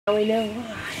We know.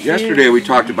 Yesterday we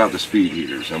talked about the speed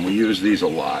heaters, and we use these a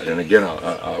lot. And again,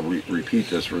 I'll repeat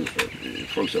this for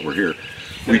folks that were here.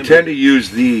 We tend to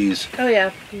use these. Oh yeah.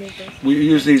 We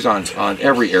use these on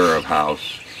every era of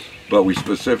house, but we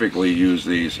specifically use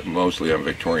these mostly on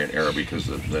Victorian era because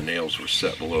the nails were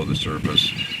set below the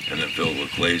surface and then filled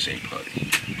with glazing putty.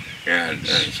 And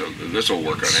so this will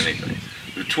work on anything.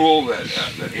 The tool that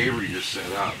Avery just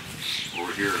set up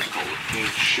over here is called a paint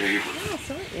shaver. Oh,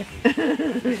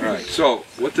 sorry. All right, so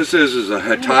what this is a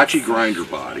Hitachi grinder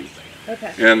body.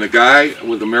 Okay. And the guy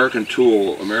with American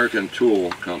Tool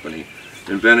Company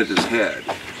invented this head.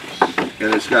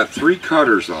 And it's got 3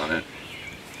 cutters on it.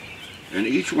 And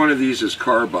each one of these is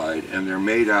carbide, and they're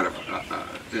made out of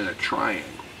in a triangle.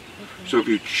 So if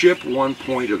you chip one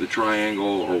point of the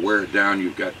triangle or wear it down,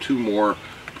 you've got 2 more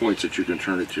points that you can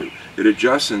turn it to. It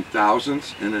adjusts in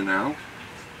thousandths in and out.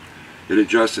 It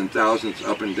adjusts in thousandths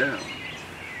up and down.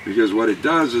 Because what it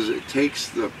does is it takes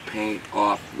the paint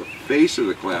off the face of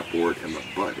the clapboard and the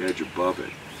butt edge above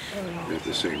it at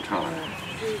the same time.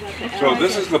 So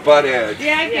this is the butt edge.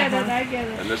 Yeah, I get it, I get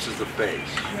it. And this is the face.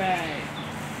 Right.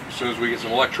 As soon as we get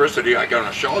some electricity, I'm going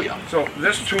to show you. So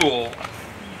this tool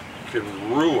can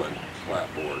ruin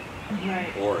clapboard,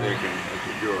 Right. or it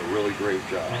can do a really great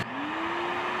job.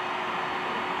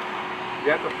 You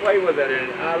have to play with it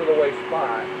in an out-of-the-way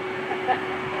spot. I've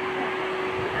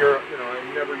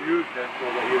never used it so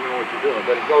that you know what you're doing.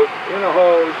 But it goes in a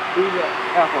hose through the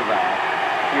HEPA valve,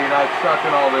 so you're not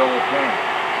sucking all the old paint.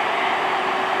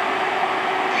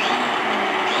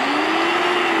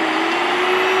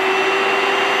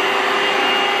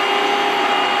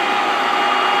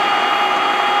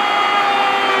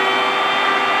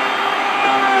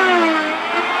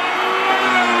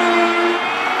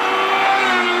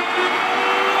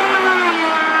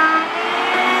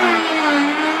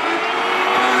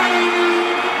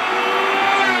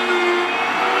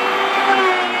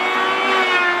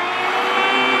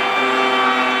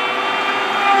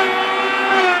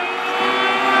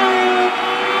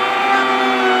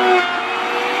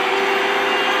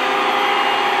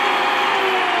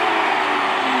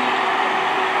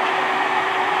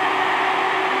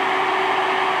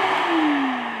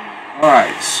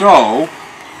 Alright, so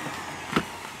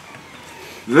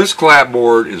this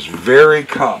clapboard is very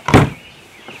cupped.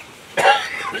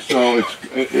 So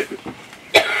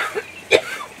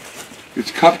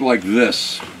it's cupped like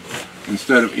this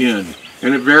instead of in.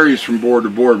 And it varies from board to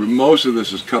board, but most of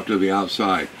this is cupped to the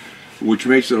outside, which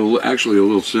makes it actually a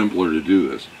little simpler to do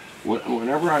this.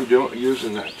 Whenever I'm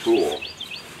using that tool,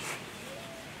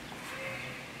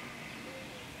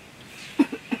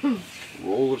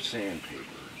 roll of sandpaper.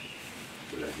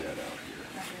 That I had out here.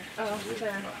 Oh,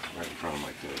 there. Right in front of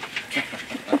my face.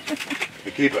 I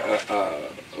keep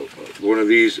one of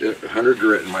these 100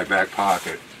 grit in my back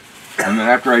pocket, and then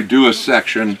after I do a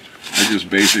section, I just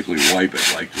basically wipe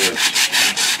it like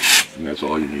this, and that's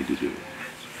all you need to do.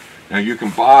 Now you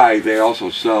can buy, they also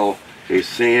sell a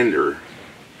sander,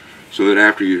 so that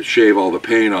after you shave all the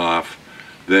paint off,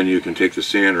 then you can take the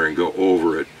sander and go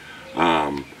over it.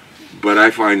 But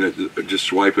I find that just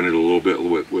swiping it a little bit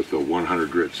with the 100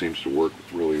 grit seems to work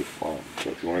really fun. So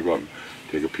if you want to go up and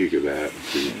take a peek at that and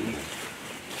see what you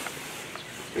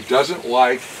think. It doesn't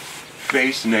like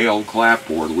face nailed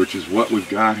clapboard, which is what we've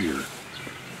got here.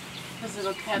 Because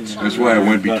it'll catch on. That's why I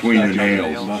went between the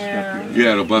nails.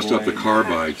 Yeah, it'll bust up the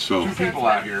carbide. So people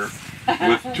out here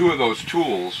with 2 of those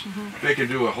tools, they can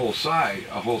do a whole side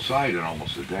in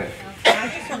almost a day. I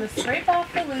just want to scrape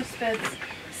off the loose bits,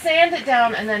 sand it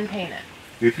down, and then paint it.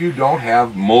 If you don't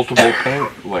have multiple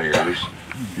paint layers,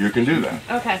 you can do that.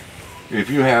 Okay.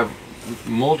 If you have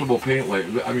multiple paint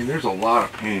layers, I mean, there's a lot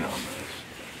of paint on this.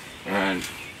 And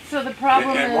So the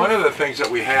problem is... one of the things that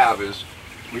we have is,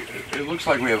 it looks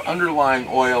like we have underlying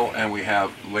oil and we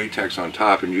have latex on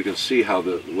top, and you can see how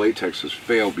the latex has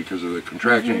failed because of the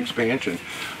contraction expansion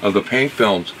of the paint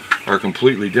films are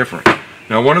completely different.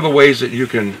 Now, one of the ways that you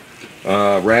can,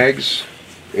 rags,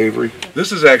 Avery,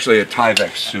 this is actually a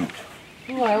Tyvek suit.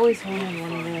 Oh, I always wanted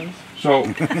one of those. So,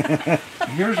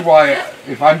 here's why,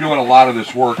 if I'm doing a lot of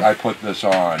this work, I put this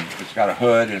on. It's got a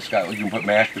hood, and you can put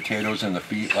mashed potatoes in the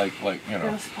feet, like you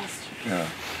know.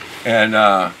 And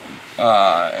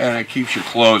it keeps your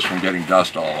clothes from getting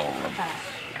dust all over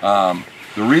them.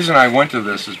 The reason I went to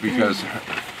this is because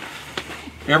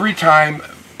every time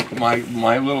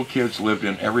my little kids lived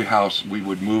in every house, we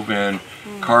would move in,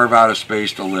 carve out a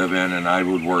space to live in, and I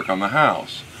would work on the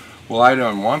house. Well, I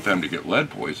don't want them to get lead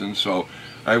poison, so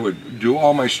I would do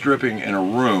all my stripping in a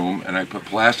room, and I put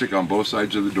plastic on both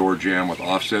sides of the door jamb with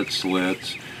offset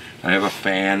slits, I have a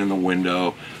fan in the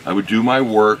window. I would do my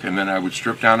work, and then I would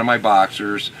strip down to my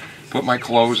boxers, put my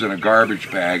clothes in a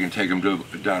garbage bag, and take them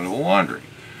down to the laundry.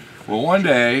 Well, one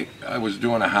day I was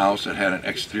doing a house that had an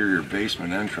exterior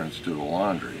basement entrance to the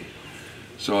laundry.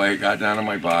 So I got down to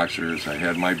my boxers, I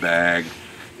had my bag,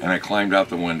 and I climbed out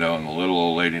the window, and the little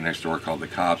old lady next door called the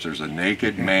cops. There's a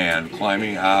naked man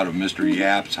climbing out of Mr.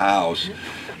 Yap's house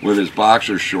with his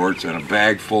boxer shorts and a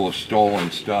bag full of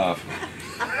stolen stuff.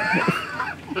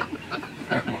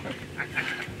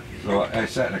 So I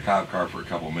sat in a cop car for a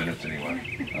couple minutes and he went,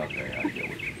 okay, I get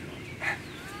what you're doing.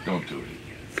 Don't do it again.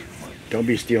 Don't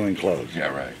be stealing clothes. Yeah,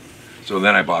 right. So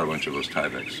then I bought a bunch of those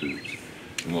Tyvek suits,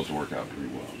 and those work out pretty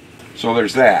well. So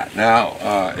there's that.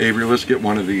 Now, Avery, let's get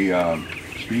one of the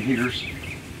speed heaters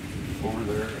over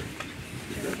there.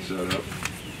 Get that set up.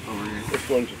 Which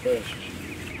one's the fastest?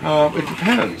 It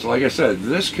depends. Like I said,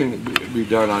 this can be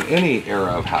done on any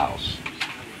era of house.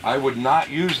 I would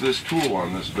not use this tool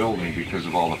on this building because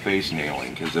of all the face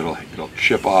nailing, because it'll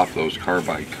chip off those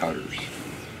carbide cutters.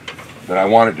 But I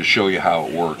wanted to show you how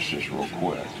it works just real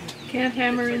quick. Can't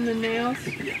hammer in the nails?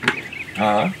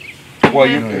 Huh? Well,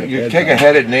 you take a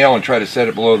headed nail and try to set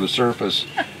it below the surface,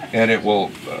 and it will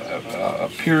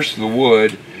pierce the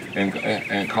wood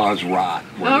and cause rot.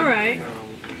 All right.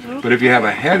 But if you have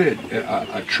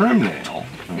a trim nail,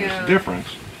 there's a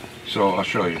difference. So I'll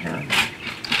show you here.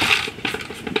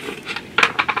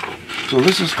 So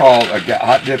this is called a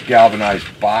hot dip galvanized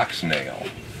box nail,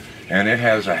 and it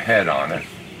has a head on it.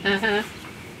 Uh-huh.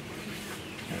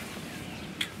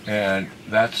 And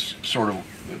that's sort of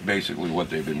basically what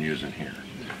they've been using here.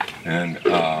 And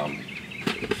but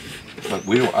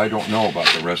I don't know about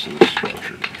the rest of the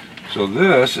structure. So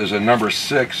this is a number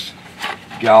 6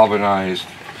 galvanized.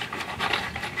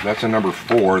 That's a number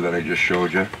 4 that I just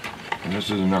showed you, and this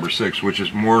is a number 6, which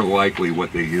is more likely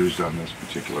what they used on this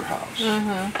particular house.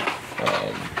 Uh-huh.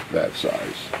 That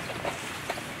size.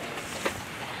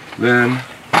 Then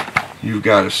you've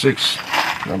got a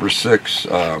number 6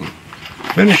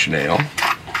 finish nail,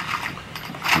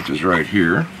 which is right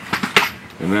here,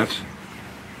 and that's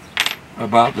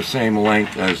about the same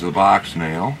length as the box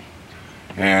nail.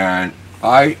 And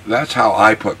that's how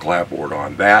I put clapboard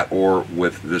on, that or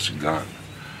with this gun.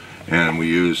 And we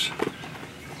use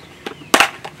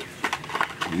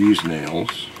these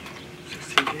nails,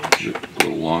 a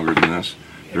little longer than this.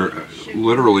 They're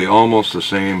literally almost the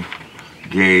same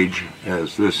gauge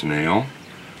as this nail,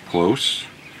 close,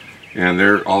 and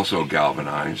they're also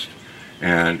galvanized,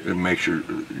 and it makes your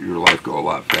life go a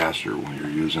lot faster when you're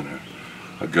using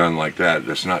a gun like that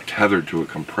that's not tethered to a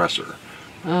compressor.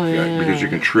 Oh, yeah. Because you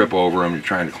can trip over them. You're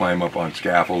trying to climb up on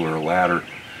scaffold or a ladder.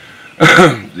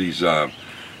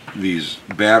 These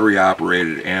battery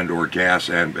operated and or gas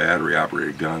and battery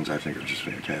operated guns, I think, are just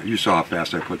fantastic. You saw how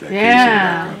fast I put that casing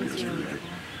back up yesterday.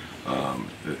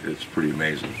 It's pretty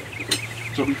amazing.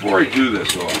 So before I do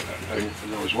this, though,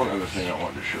 there was one other thing I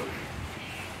wanted to show you.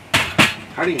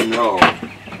 How do you know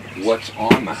what's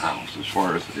on the house as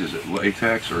far as, is it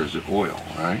latex or is it oil,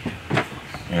 right?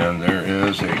 And there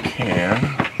is a can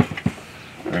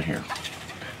right here.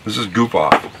 This is Goop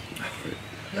Off.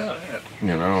 You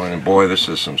know, and boy, this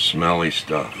is some smelly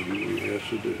stuff. Yes,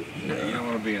 it is. Yeah. You don't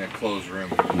want to be in a closed room.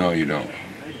 No, you don't.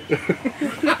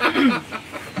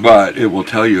 But it will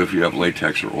tell you if you have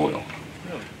latex or oil,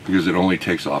 because it only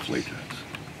takes off latex.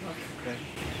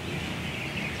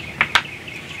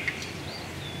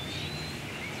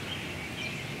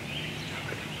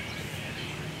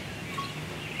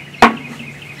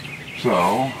 So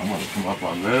I'm going to come up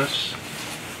on this.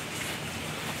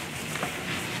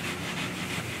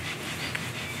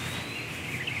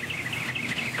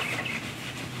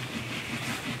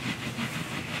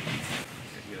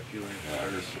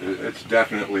 It's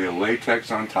definitely a latex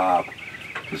on top,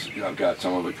 because I've got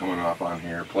some of it coming off on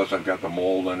here. Plus I've got the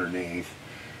mold underneath.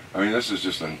 I mean, this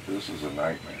is a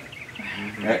nightmare,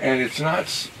 and it's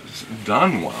not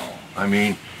done well. I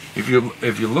mean, if you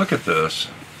look at this,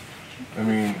 I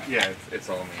mean, Yeah, it's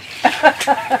all me.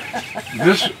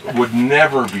 this would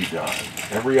never be done.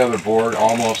 Every other board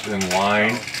almost in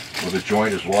line with a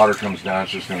joint, as water comes down,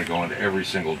 it's just going to go into every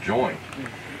single joint.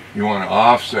 You want to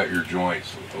offset your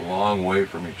joints a long way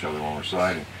from each other when we're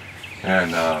siding,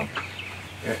 and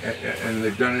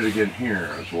they've done it again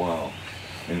here as well.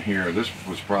 And here, this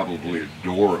was probably a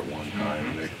door at one time,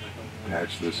 and they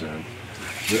patched this in.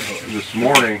 This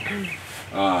morning,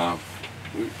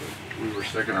 we were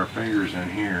sticking our fingers in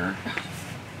here.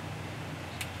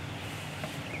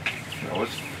 Now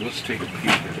let's take a peek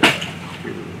at that.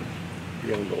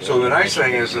 So the nice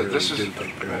thing is that this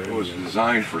was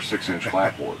designed for 6-inch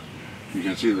clapboard. You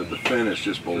can see that the fin is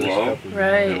just below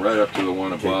Right. and right up to the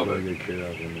one above it.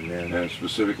 And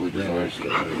specifically designed for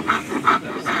that.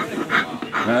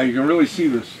 Now you can really see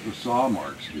the saw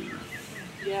marks here.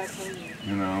 Yeah,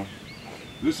 You know,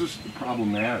 this is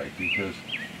problematic because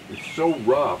it's so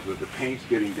rough that the paint's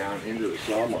getting down into the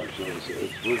saw marks, so it's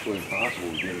virtually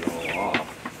impossible to get it all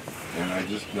off. And I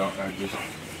just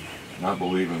not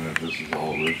believing that this is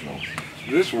all original.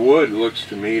 This wood looks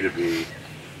to me to be,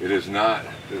 it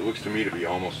looks to me to be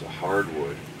almost a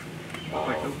hardwood.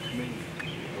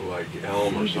 Like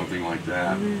elm or something like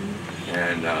that.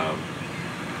 And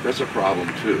that's a problem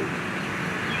too.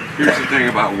 Here's the thing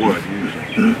about wood.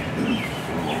 For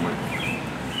a moment.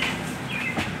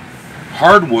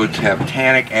 Hardwoods have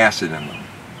tannic acid in them.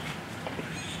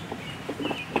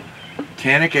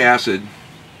 Tannic acid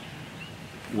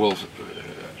will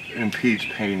impedes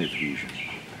paint adhesion.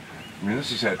 I mean,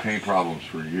 this has had paint problems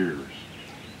for years.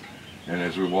 And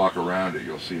as we walk around it,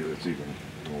 you'll see that it's even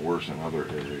worse in other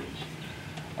areas.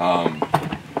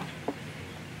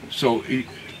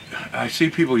 I see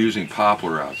people using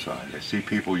poplar outside. I see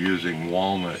people using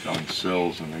walnut on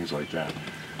sills and things like that.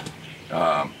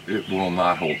 It will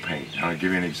not hold paint. I'll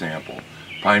give you an example.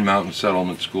 Pine Mountain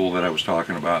Settlement School that I was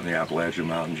talking about in the Appalachian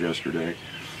Mountains yesterday.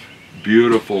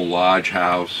 Beautiful lodge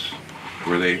house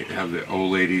where they have the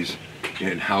old ladies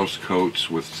in house coats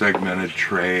with segmented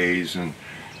trays and,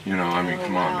 you know, I mean,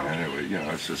 come on, man. You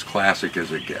know, it's as classic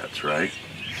as it gets, right?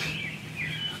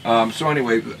 So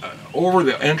anyway, over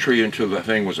the entry into the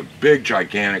thing was a big,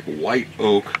 gigantic white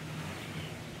oak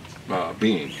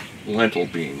beam, lentil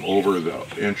beam, over the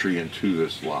entry into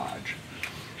this lodge.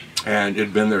 And it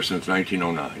had been there since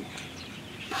 1909.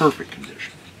 Perfect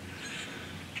condition.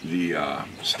 The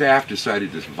staff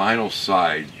decided to vinyl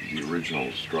side the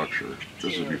original structure.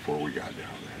 This is before we got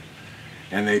down there.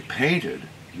 And they painted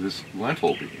this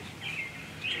lentil beam.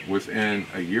 Within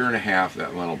a year and a half,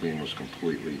 that lentil beam was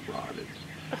completely rotted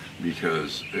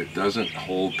because it doesn't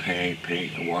hold paint.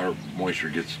 The water moisture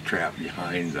gets trapped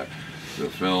behind the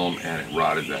film, and it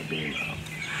rotted that beam out.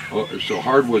 So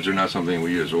hardwoods are not something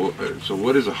we use. So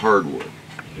what is a hardwood?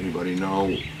 Anybody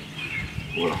know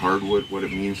what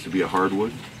it means to be a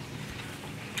hardwood?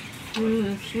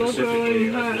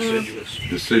 Slow-growing,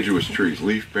 Deciduous trees,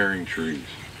 leaf-bearing trees.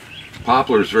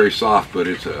 Poplar is very soft, but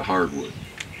it's a hardwood.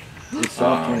 It's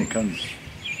soft when it comes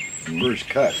first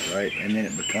cut, right? And then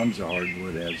it becomes a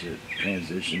hardwood as it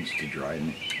transitions to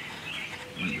dryness.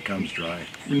 When it becomes dry.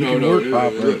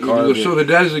 So the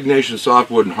designation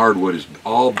softwood and hardwood is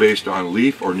all based on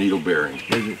leaf or needle bearing.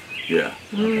 Is it? Yeah,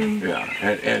 yeah.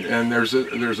 And there's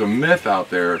a myth out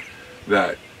there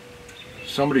that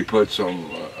somebody put some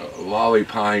lolly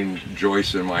pine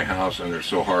joists in my house and they're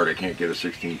so hard I can't get a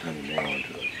 16-penny nail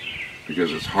into it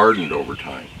because it's hardened over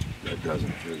time. That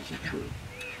isn't true.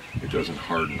 It doesn't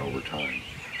harden over time.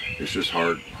 It's just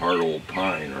hard old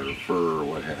pine or fir or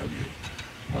what have you.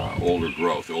 Older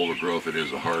growth. The older growth it is,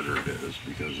 the harder it is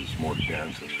because it's more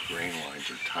dense and the grain lines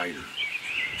are tighter.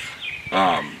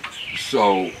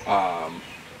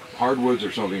 Hardwoods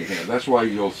are something you can't. That's why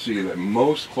you'll see that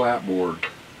most clapboard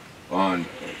on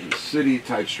city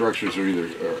type structures are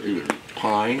either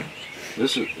pine.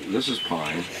 This is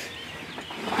pine,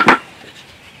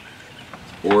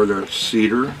 or they're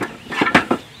cedar.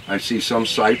 I see some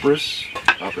cypress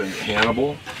up in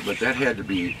Hannibal, but that had to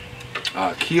be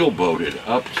keel boated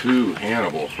up to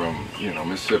Hannibal from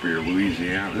Mississippi or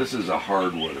Louisiana. This is a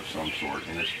hardwood of some sort,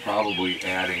 and it's probably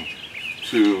adding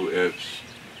to its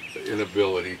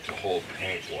inability to hold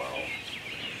paint well.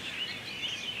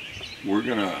 We're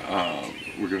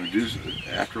gonna do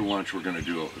after lunch. We're gonna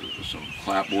do some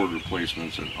clapboard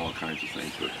replacements and all kinds of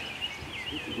things. But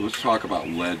let's talk about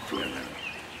lead for a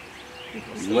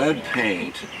minute. Lead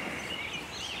paint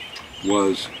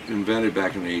was invented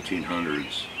back in the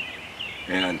 1800s,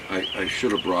 and I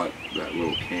should have brought that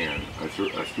little can. I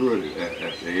threw it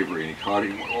at Avery, and he caught it.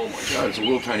 And went, oh my God! It's a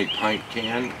little tiny pint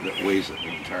can that weighs an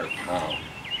entire pound.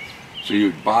 So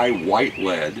you'd buy white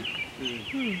lead.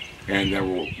 And there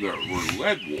were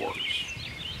lead wars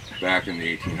back in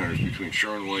the 1800s between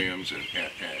Sherwin-Williams and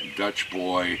Dutch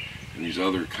Boy and these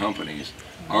other companies.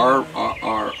 Our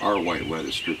white lead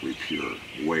is strictly pure,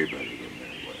 way better than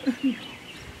their lead.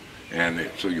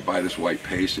 And so you buy this white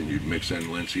paste and you'd mix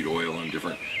in linseed oil and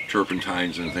different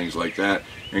turpentines and things like that,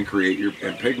 and create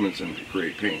and pigments and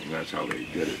create paint. And that's how they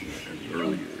did it in the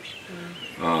early years.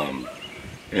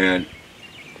 And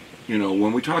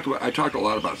when I talked a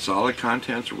lot about solid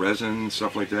contents, resin,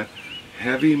 stuff like that.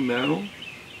 Heavy metal,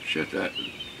 shit,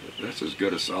 that's as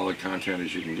good a solid content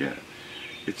as you can get.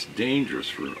 It's dangerous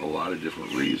for a lot of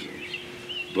different reasons,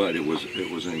 but it was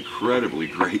an incredibly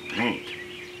great paint.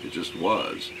 It just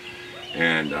was.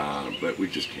 And but we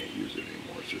just can't use it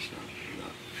anymore. It's just not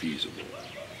feasible.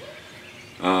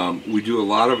 We do a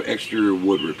lot of exterior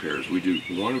wood repairs. We do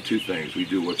one of two things. We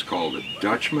do what's called a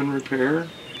Dutchman repair,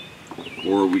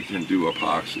 or we can do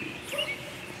epoxy.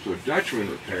 So a Dutchman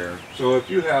repair. So if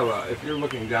you have if you're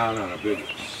looking down on a big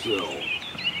sill,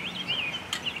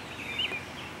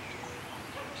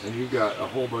 and you've got a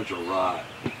whole bunch of rot,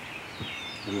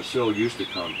 and the sill used to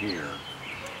come here,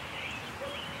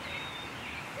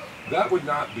 that would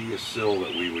not be a sill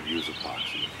that we would use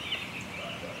epoxy,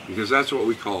 because that's what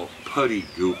we call putty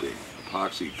gooping,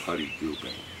 epoxy putty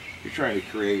gooping. You're trying to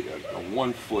create a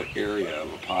 1 foot area of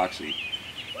epoxy,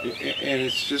 and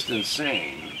it's just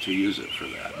insane to use it for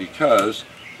that, because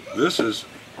this is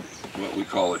what we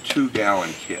call a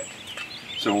 2-gallon kit.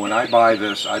 So when I buy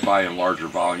this, I buy in larger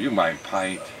volume. You can buy in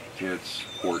pint kits,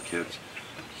 quart kits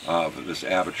of this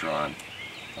Avatron,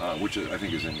 which I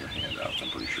think is in your handouts, I'm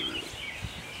pretty sure it is.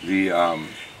 The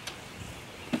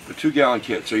 2-gallon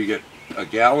kit, so you get a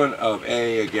gallon of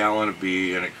A, a gallon of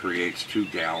B, and it creates 2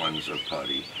 gallons of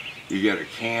putty. You get a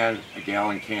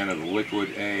gallon can of the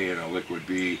liquid A and a liquid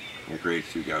B, and it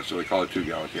creates 2 gallons. So they call it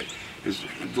 2-gallon kit. It's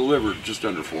delivered just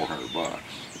under $400.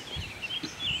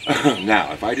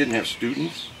 Now, if I didn't have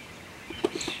students,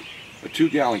 a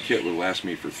 2-gallon kit would last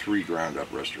me for 3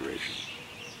 ground-up restorations,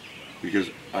 because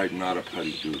I'm not a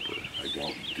putty gooper. I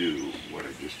don't do what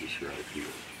I just described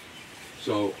here.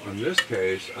 So in this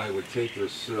case, I would take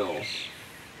this sill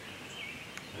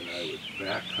and I would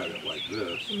back cut it like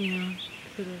this, Yeah.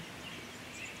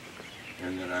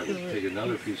 and then I would take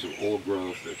another piece of old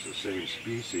growth that's the same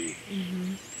species,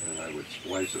 Mm-hmm. and I would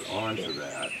splice it onto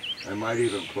that. I might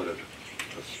even put a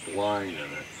spline in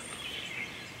it,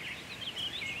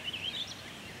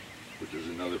 which is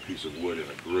another piece of wood in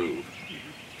a groove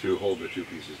to hold the 2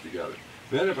 pieces together.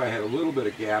 Then if I had a little bit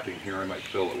of gapping here, I might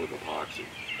fill it with epoxy.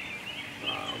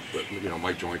 But you know,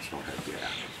 my joints don't have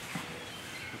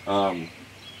gaps.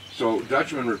 So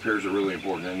Dutchman repairs are really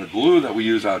important, and the glue that we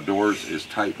use outdoors is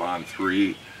Titebond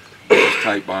 3. This is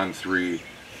Titebond 3. It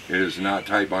is not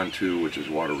Titebond 2, which is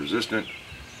water resistant.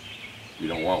 You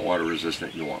don't want water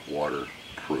resistant, you want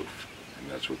waterproof,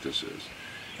 and that's what this is.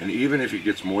 And even if it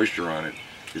gets moisture on it,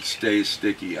 it stays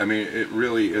sticky. I mean, it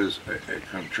really is, it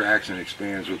contracts and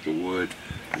expands with the wood.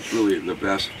 It's really the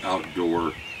best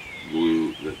outdoor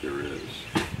glue that there is.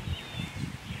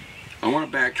 I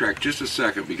want to backtrack just a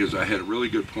second, because I had a really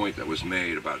good point that was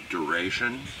made about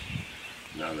duration.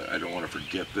 Now that I don't want to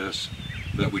forget this,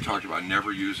 that we talked about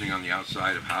never using on the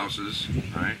outside of houses,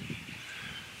 right?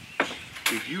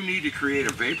 If you need to create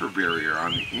a vapor barrier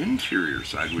on the interior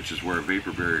side, which is where a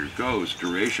vapor barrier goes,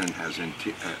 Duration has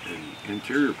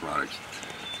interior products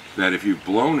that if you've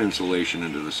blown insulation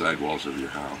into the sidewalls of your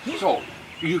house, so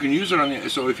you can use it on the,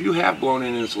 so if you have blown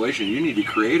in insulation, you need to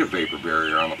create a vapor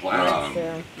barrier on the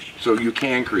plastic. So you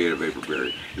can create a vapor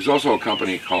barrier. There's also a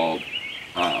company called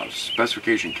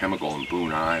Specification Chemical in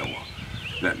Boone, Iowa,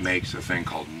 that makes a thing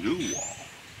called New Wall.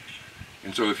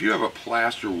 And so if you have a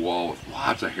plaster wall with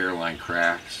lots of hairline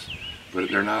cracks, but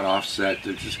they're not offset,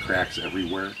 there's just cracks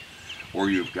everywhere,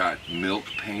 or you've got milk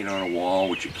paint on a wall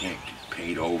which you can't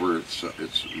paint over, it's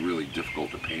really difficult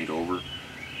to paint over,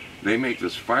 they make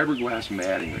this fiberglass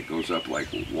matting that goes up like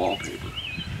wallpaper.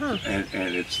 And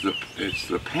it's the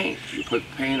paint. You put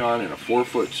paint on in a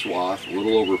 4-foot swath, a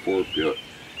little over 4 foot,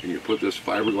 and you put this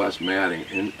fiberglass matting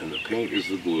in, and the paint is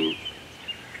the glue.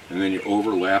 And then you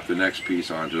overlap the next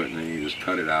piece onto it, and then you just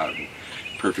cut it out, and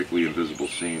perfectly invisible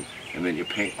seam. And then you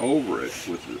paint over it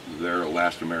with their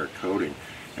elastomeric coating,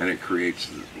 and it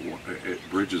creates, it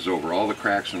bridges over all the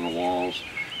cracks in the walls,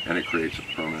 and it creates a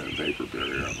permanent vapor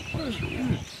barrier on the plaster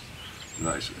wall.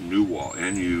 Nice. New Wall,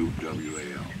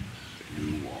 N-U-W-A-L.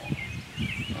 New Wall.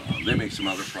 They make some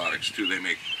other products too. They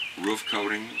make roof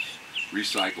coatings,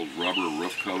 recycled rubber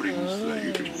roof coatings that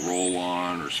you can roll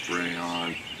on or spray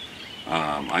on.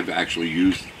 I've actually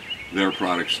used their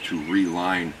products to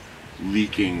reline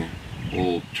leaking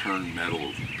old turned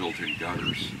metal built-in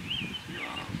gutters.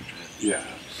 Yeah.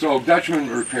 So Dutchman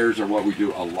repairs are what we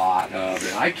do a lot of,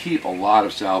 and I keep a lot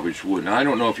of salvaged wood. Now I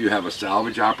don't know if you have a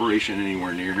salvage operation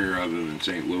anywhere near here other than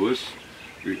St. Louis.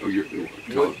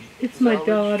 It's my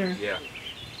daughter. Yeah.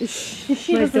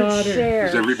 She My doesn't daughter. share.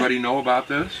 Does everybody know about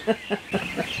this?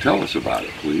 Tell us about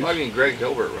it, please. Well, I mean, Greg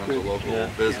Hilbert runs a local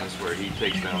business where he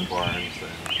takes down barns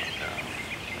and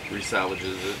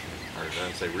resalvages it, or I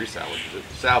don't say resalvages it,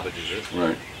 salvages it.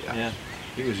 Right. Yeah. Yeah,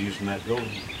 he was using that building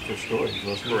for storage,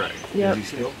 wasn't he? Correct. Yep. Is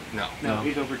he still? No. No.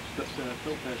 He's over Philpest now,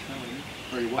 isn't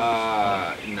he? Or he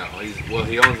was. No.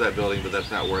 He owns that building, but that's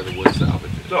not where the wood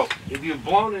salvage is. So, if you've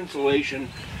blown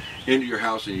insulation into your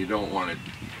house and you don't want to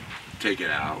take it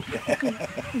out.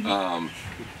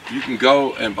 You can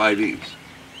go and buy these.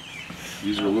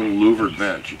 These are little louvered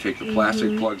vents. You take the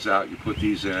plastic plugs out, you put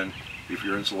these in. If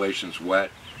your insulation's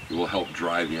wet, it will help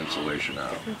dry the insulation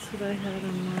out. That's what I had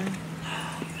on mine.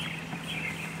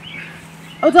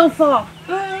 Oh, don't fall.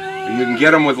 And you can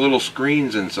get them with little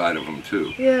screens inside of them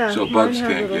too. Yeah. So mine bugs have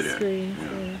can't little get in. screens,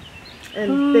 Yeah. yeah.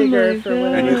 And Oh bigger my for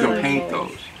women. And you can with paint holes.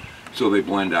 those so they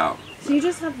blend out. So you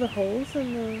just have the holes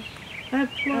in the I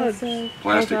have plugs. outside?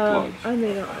 Plastic Like, plugs. I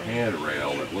made it.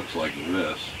 Handrail that looks like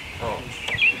this. Oh,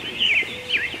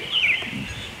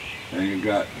 And you've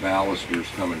got balusters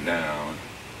coming down.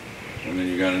 And then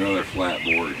you got another flat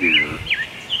board here.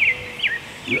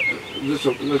 This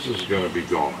is going to be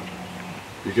gone.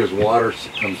 Because water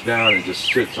comes down and just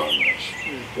sits on this.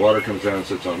 Water comes down and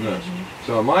sits on this.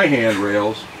 So on my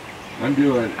handrails, I'm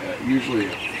doing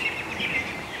usually,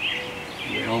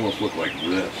 they almost look like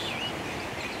this.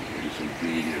 Maybe some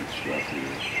beaded stuff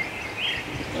here.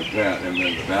 Like that. And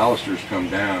then the balusters come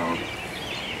down.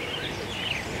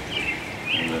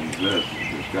 And then this,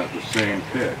 it's got the same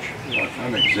pitch.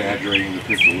 I'm exaggerating the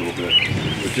pitch a little bit,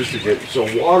 but just to get, so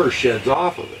water sheds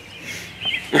off of it.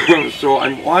 So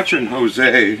I'm watching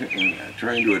Jose and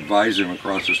trying to advise him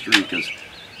across the street because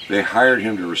they hired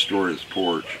him to restore his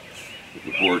porch,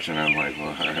 and I'm like,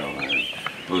 well,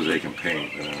 Jose can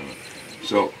paint.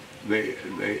 So they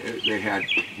had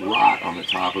rot on the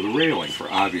top of the railing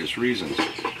for obvious reasons.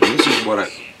 And this is what I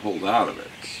pulled out of it.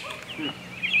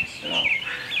 Now,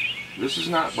 this is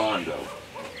not Bondo.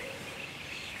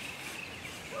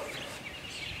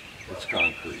 It's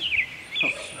concrete.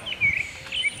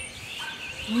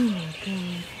 Oh my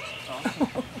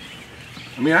god.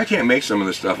 I mean, I can't make some of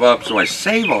this stuff up, so I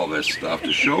save all this stuff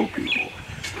to show people.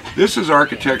 This is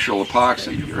architectural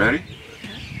epoxy. You ready?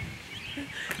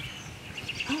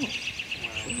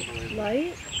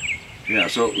 Light? Yeah,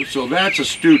 so that's a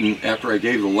student, after I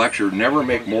gave the lecture, never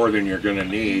make more than you're going to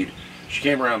need. She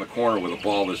came around the corner with a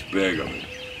ball this big. I mean,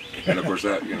 and of course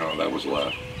that, that was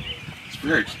left. It's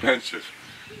very expensive.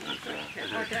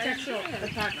 Architectural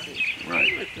epoxy.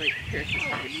 Right.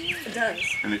 It does.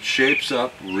 And it shapes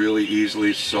up really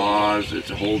easily, saws, it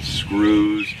holds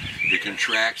screws, it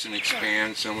contracts and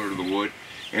expands similar to the wood.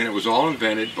 And it was all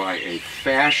invented by a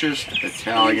fascist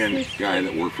Italian guy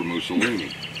that worked for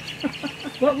Mussolini.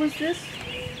 What was this?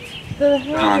 The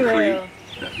Concrete. handrail.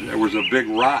 There was a big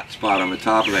rot spot on the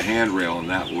top of the handrail, and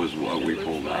that was what we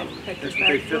pulled out of it. That's what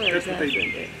they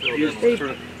used to sort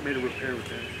of made a repair with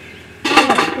that.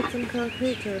 Yeah, put some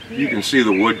concrete to repair. You can see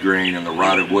the wood grain and the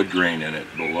rotted wood grain in it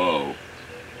below.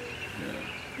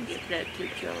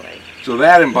 So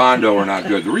that and Bondo are not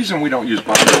good. The reason we don't use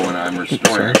Bondo when I'm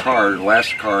restoring a car, the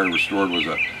last car I restored was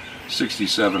a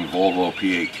 67 Volvo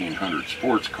P1800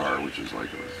 sports car, which is like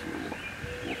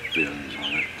a little fins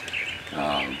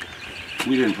on it.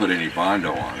 We didn't put any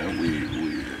Bondo on it.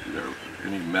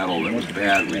 Any metal that was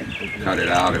bad, we cut it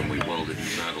out and we welded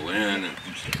the metal in.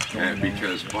 And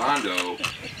because Bondo,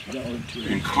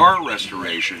 in car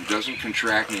restoration, doesn't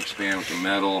contract and expand with the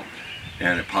metal,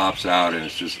 and it pops out, and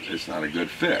it's not a good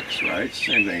fix, right?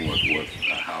 Same thing with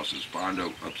houses.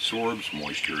 Bondo absorbs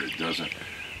moisture; it doesn't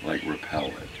like repel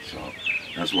it. So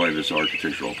that's why this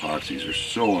architectural epoxies are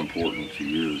so important to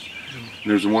use.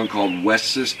 There's one called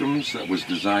West Systems that was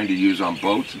designed to use on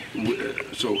boats.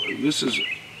 So this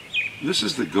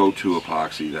is the go-to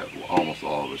epoxy that almost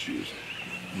all of us use.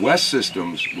 West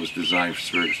Systems was designed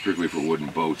strictly for wooden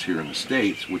boats here in the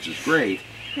States, which is great,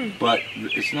 but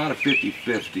it's not a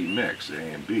 50-50 mix, A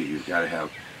and B. You've got to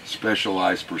have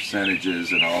specialized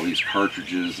percentages and all these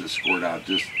cartridges that squirt out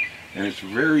this, and it's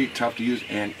very tough to use,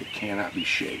 and it cannot be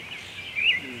shaped.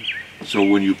 So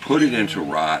when you put it into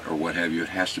rot or what have you, it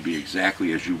has to be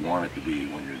exactly as you want it to be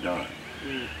when you're done.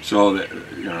 So that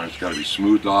it's got to be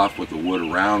smoothed off with the wood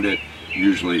around it.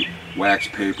 Usually wax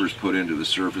papers put into the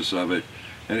surface of it,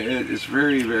 and it's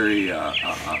very,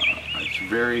 it's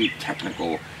very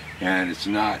technical, and it's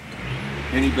not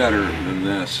any better than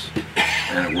this,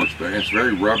 and it works better. It's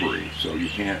very rubbery, so you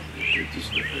can't.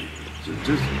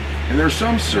 And there's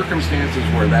some circumstances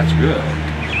where that's good,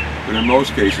 but in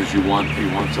most cases you want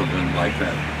something like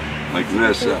that, like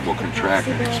this, that will contract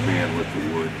and expand with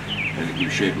the wood. And you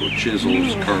shape it with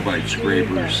chisels, carbide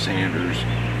scrapers, sanders.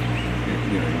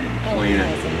 You can plane it,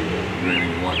 and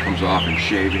then what comes off in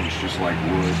shavings, just like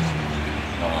wood.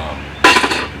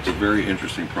 It's a very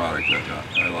interesting product that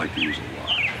I like to use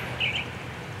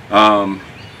a lot.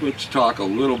 Let's talk a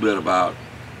little bit about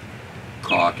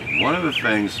caulking. One of the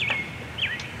things,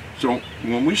 so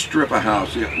when we strip a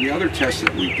house, the other test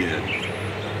that we did,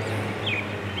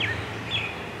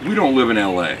 we don't live in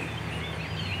LA.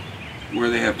 where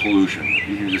they have pollution.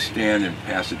 You can just stand in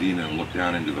Pasadena and look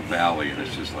down into the valley, and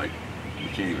it's just like you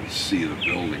can't even see the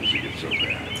buildings. It gets so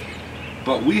bad.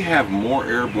 But we have more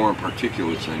airborne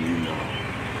particulates than you know.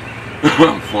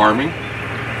 Farming,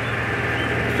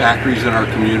 factories in our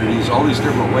communities, all these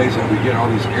different ways that we get all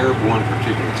these airborne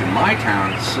particulates. In my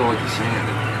town, it's silica sand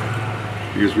in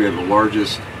here because we have the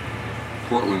largest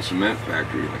Portland cement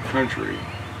factory in the country,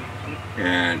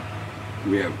 and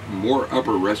we have more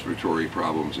upper respiratory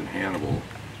problems in Hannibal,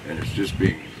 and it's just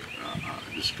being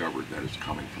discovered that it's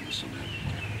coming from the cement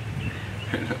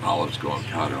plant. And Olive's going,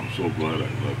 God, I'm so glad I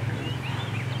left Hannibal.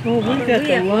 Oh, we've got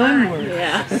the lawnmower.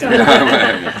 Yeah.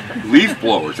 Leaf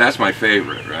blowers, that's my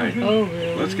favorite, right? Oh,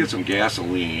 really? Let's get some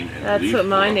gasoline and a That's leaf what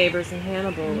my blower. neighbors in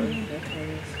Hannibal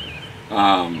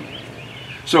were.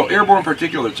 So airborne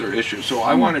particulates are issues. So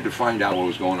I wanted to find out what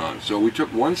was going on. So we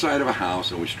took one side of a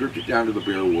house and we stripped it down to the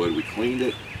bare wood. We cleaned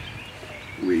it.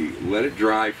 We let it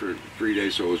dry for 3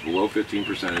 days so it was below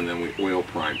 15%, and then we oil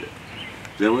primed it.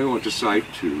 Then we went to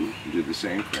site 2 and did the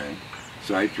same thing.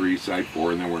 Site 3, site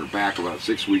 4, and then we're back about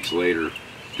 6 weeks later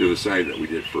to the site that we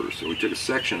did first. So we took a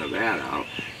section of that out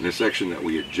and a section that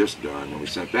we had just done, and we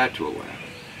sent that to a lab.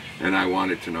 And I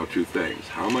wanted to know 2 things.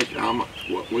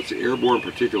 What's the airborne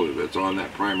particulate that's on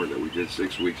that primer that we did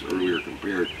 6 weeks earlier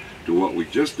compared to what we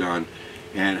just done,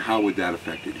 and how would that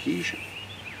affect adhesion?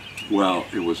 Well,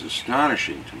 it was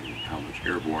astonishing to me how much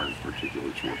airborne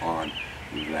particulates were on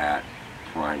that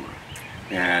primer.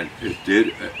 And it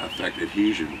did affect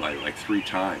adhesion by like 3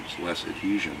 times less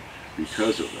adhesion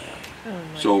because of that.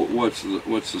 So what's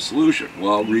the solution?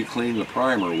 Well, reclean the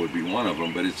primer would be one of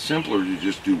them, but it's simpler to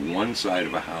just do one side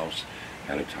of a house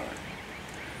at a time.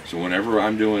 So whenever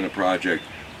I'm doing a project,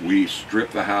 we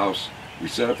strip the house, we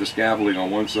set up the scaffolding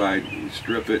on one side, we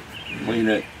strip it, clean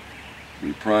it,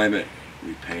 we prime it,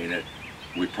 we paint it,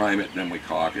 we prime it, then we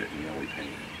caulk it, and then we paint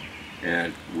it.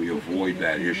 And we avoid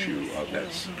that issue of that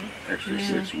extra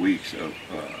 6 weeks of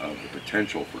the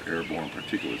potential for airborne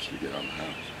particulates to get on the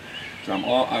house. So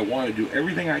I want to do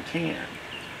everything I can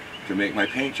to make my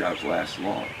paint jobs last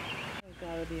long. Oh,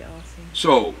 that would be awesome.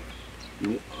 So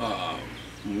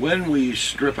when we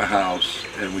strip a house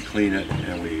and we clean it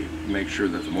and we make sure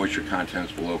that the moisture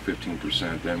content's below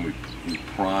 15%, then we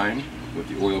prime with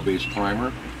the oil-based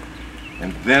primer,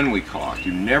 and then we caulk.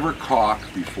 You never caulk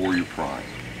before you prime.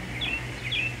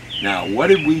 Now, what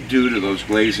did we do to those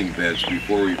glazing beds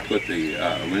before we put the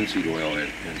linseed oil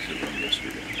into them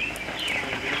yesterday?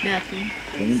 Nothing.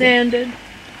 Cleaned them. Sanded.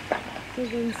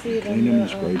 Cleaned them and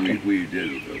sprayed them. We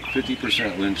did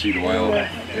 50% linseed oil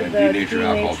and the denatured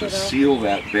alcohol to denatured seal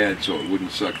that bed so it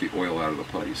wouldn't suck the oil out of the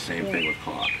putty. Same thing with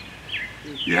caulk.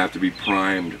 You have to be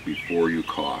primed before you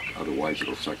caulk, otherwise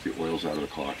it'll suck the oils out of the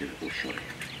caulk and it will shrink.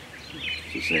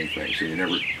 It's the same thing, so you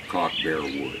never caulk bare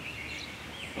wood.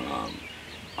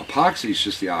 Epoxy is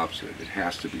just the opposite. It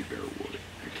has to be bare wood.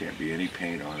 There can't be any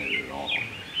paint on it at all,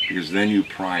 because then you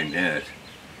prime it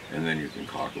and then you can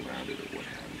caulk around it or what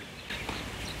have you.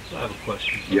 So I have a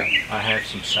question. Yeah. I have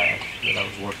some sash that I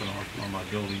was working on my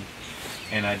building,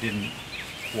 and I didn't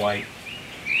quite,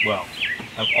 well,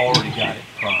 I've already got it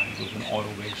primed with an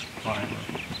oil-based primer.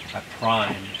 I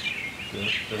primed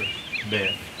the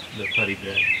bed, the putty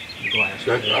bed, the glass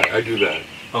bed. I do that.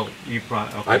 Oh, you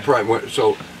prime, okay. I prime,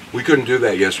 so we couldn't do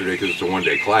that yesterday because it's a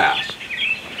one-day class.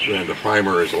 And the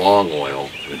primer is long oil,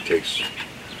 and it takes,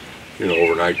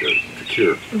 overnight to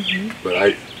cure.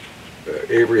 But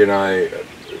Avery and I,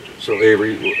 so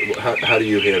Avery, how do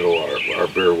you handle our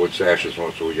bare wood sashes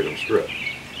once we get them stripped?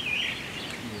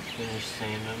 You finish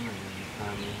sanding them and then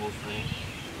prime the whole thing.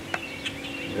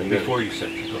 And then, Before you set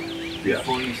the glass. yeah,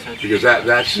 Before you set because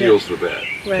that seals the bed.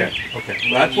 Right. Okay,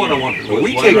 that's what I wanted. But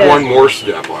we What take I- one more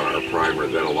step on our primer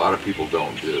that a lot of people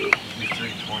don't do. your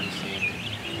 320 sanding.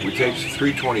 We take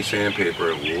 320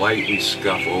 sandpaper and lightly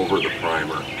scuff over the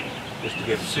primer. Just to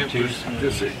give it Super two. smooth.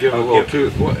 Just to give it a little Yeah.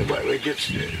 tooth. Well, it gets,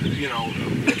 we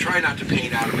try not to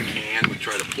paint out of a can. We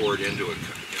try to pour it into a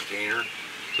container.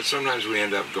 But sometimes we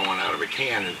end up going out of a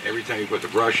can, and every time you put the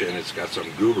brush in, it's got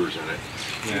some goobers in it.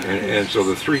 Yeah. And so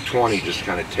the 320 just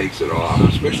kind of takes it off,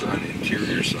 especially on the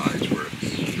interior sides where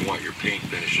you want your paint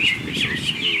finishes to be so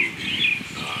smooth.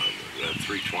 That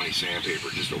 320 sandpaper,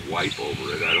 just a wipe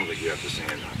over it. I don't think you have to sand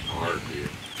that hard, do you?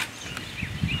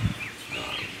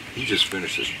 He just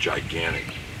finished this gigantic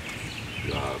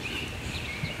job.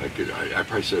 I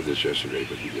probably said this yesterday,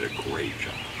 but he did a great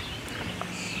job.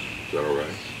 Is that all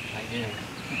right? I did.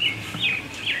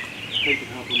 Take a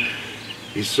compliment.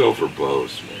 He's so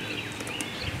verbose, man.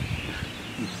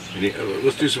 And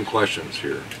let's do some questions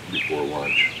here before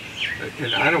lunch.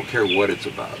 And I don't care what it's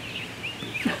about.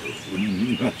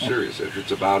 I'm serious. If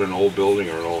it's about an old building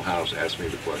or an old house, ask me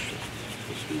the question.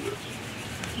 Let's do this.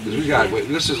 Because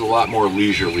this is a lot more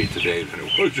leisurely today than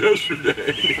it was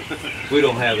yesterday. We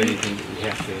don't have anything that we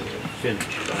have to finish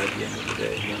by the end of the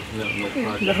day. No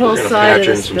project. The whole We're going to side patch of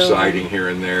in this some building. siding here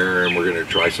and there, and we're going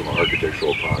to try some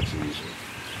architectural epoxies.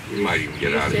 We might even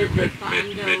get You out of said here the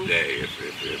Bondo- midday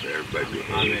if everybody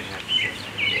I may behaves. have to check.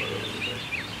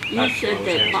 You That's said what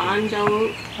I was that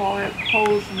Bondo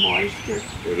holds moisture.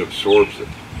 It absorbs it.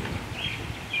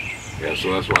 Yeah,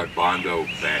 so that's why Bondo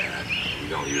bad. We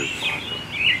don't use Bondo.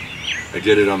 I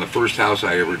did it on the first house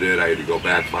I ever did. I had to go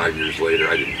back 5 years later.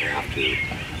 I didn't have to.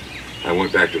 I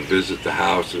went back to visit the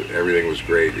house. Everything was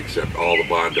great except all the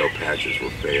Bondo patches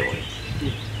were failing.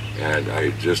 And I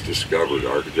had just discovered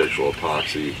architectural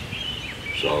epoxy.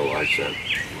 So I sent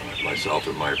myself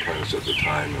and my apprentice at the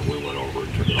time, and we went over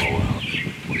and took it all out and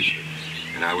replaced it.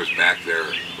 And I was back there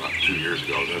about 2 years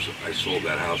ago. I sold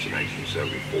that house in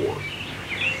 1974.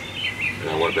 And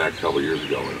I went back a couple years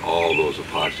ago, and all those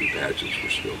epoxy patches were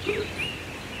still good.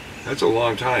 That's a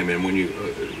long time, and when you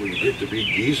get to be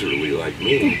geezerly like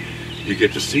me, you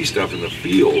get to see stuff in the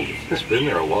field. It's been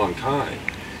there a long time.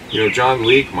 You know, John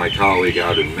Leake, my colleague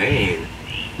out in Maine,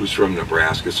 who's from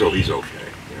Nebraska, so he's okay.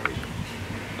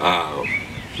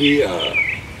 You know,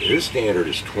 his standard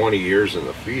is 20 years in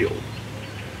the field.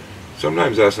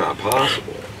 Sometimes that's not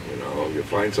possible. You know, you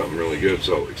find something really good.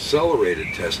 So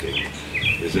accelerated testing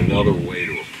is another way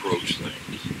to approach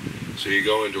things. So you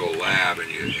go into a lab and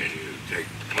you take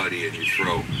putty and you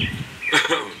throw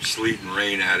sleet and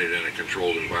rain at it in a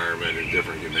controlled environment and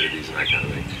different humidities and that kind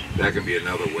of thing. That can be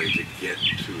another way to get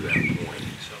to that point.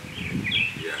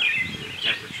 Yeah.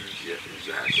 Temperatures. Yeah,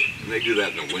 exactly. And they do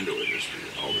that in the window industry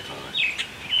all the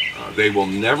time. They will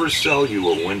never sell you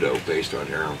a window based on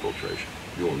air infiltration.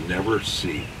 You will never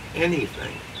see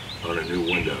anything on a new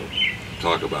window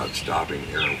talk about stopping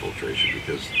air infiltration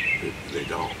because they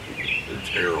don't. They're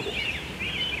terrible.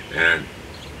 And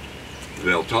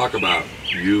they'll talk about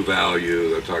U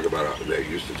value, they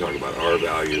used to talk about R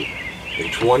value.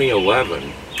 In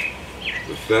 2011,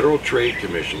 the Federal Trade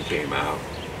Commission came out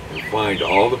and fined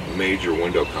all the major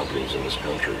window companies in this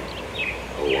country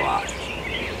a lot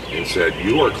and said,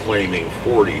 you are claiming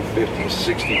 40, 50,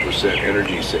 60%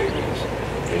 energy savings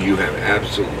and you have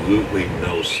absolutely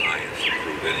no science to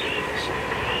prove any of this.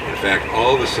 In fact,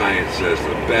 all the science says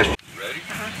the best. Ready?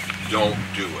 Don't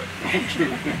do it.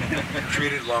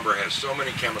 Treated lumber has so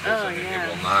many chemicals in it, it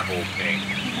will not hold paint.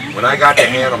 When I got to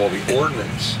Hannibal, the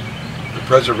ordinance, the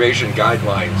preservation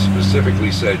guidelines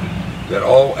specifically said that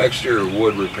all exterior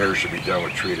wood repair should be done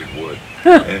with treated wood.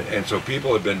 And so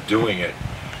people have been doing it,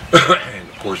 and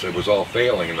of course it was all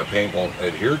failing and the paint won't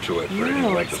adhere to it for any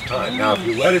length of time. Now if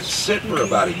you let it sit for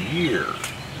about a year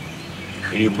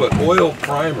and you put oil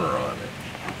primer on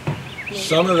it,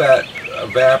 some of that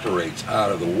evaporates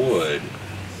out of the wood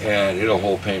and it'll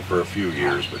hold paint for a few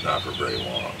years but not for very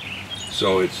long.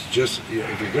 So it's just,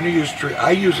 if you're going to use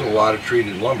I use a lot of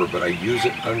treated lumber, but I use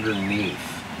it underneath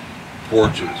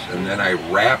porches and then I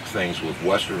wrap things with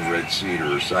western red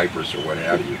cedar or cypress or what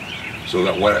have you, so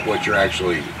that what you're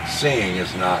actually seeing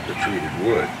is not the treated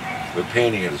wood, but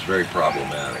painting it is very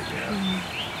problematic. Yeah.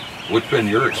 What's been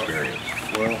your experience?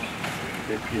 Well,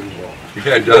 it peels off.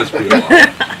 Yeah, it does peel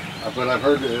off. But I've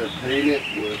heard to paint it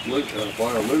with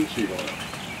boil linseed oil.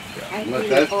 Let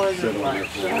that sit on there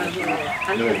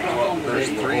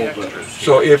for a while.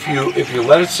 So if you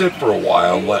let it sit for a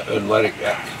while and let it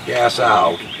gas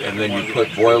out, and then you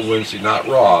put boiled linseed, not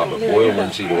raw, but boiled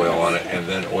linseed oil on it, and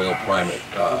then oil prime it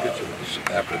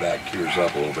after that cures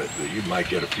up a little bit, you might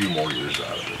get a few more years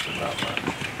out of it, but not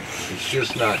much. It's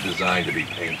just not designed to be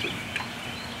painted.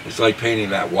 It's like painting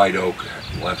that white oak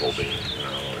lentil bean. You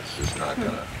know, it's just not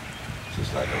gonna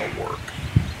work.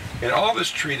 And all this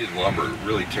treated lumber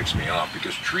really ticks me off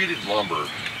because treated lumber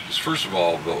is, first of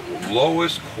all, the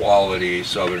lowest quality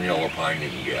southern yellow pine you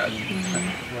can get.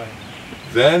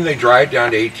 Then they dry it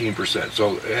down to 18%.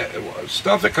 So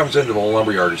stuff that comes into the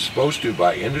lumberyard is supposed to,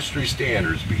 by industry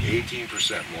standards, be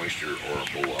 18% moisture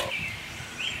or below.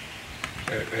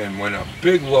 And when a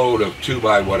big load of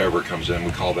 2x whatever comes in,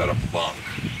 we call that a bunk.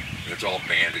 It's all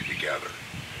banded together.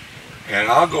 And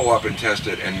I'll go up and test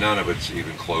it, and none of it's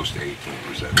even close to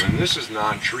 18%. And this is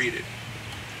non-treated.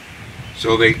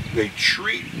 So they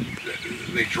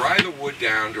dry the wood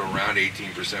down to around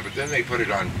 18%, but then they put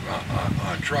it on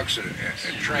trucks and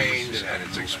trains, and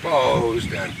it's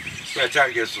exposed. And by the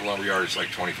time it gets to the lumberyard, it's like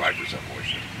 25%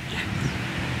 moisture.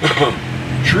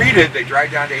 Treated, they dry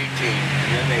down to 18,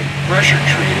 and then they pressure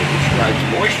treat it, which drives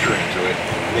moisture into it,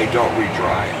 and they don't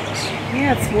re-dry it.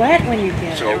 Yeah, it's wet when you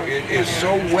get it. So it is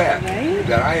so wet Right?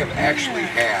 that I have actually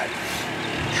had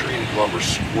lumber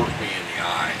squirt me in the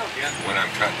eye when I'm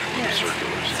cutting it with the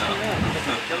circulars.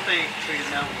 Don't they treat it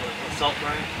now with salt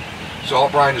brine?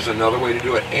 Salt brine is another way to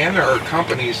do it, and there are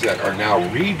companies that are now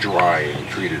re-drying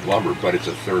treated lumber, but it's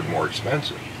a third more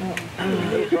expensive.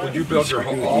 Would you build your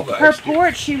whole Her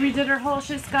porch, she redid her whole.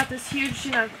 She's got this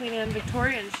huge, Queen Anne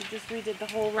Victoria, and she just redid the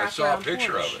whole wrap. I saw a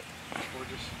picture of it,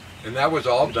 and that was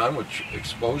all done with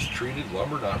exposed treated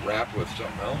lumber, not wrapped with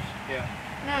something else. Yeah.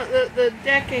 No, the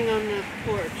decking on the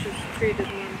porch is treated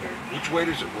lumber. Which way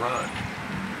does it run?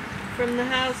 From the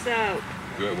house out.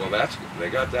 Good. Well,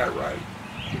 they got that right.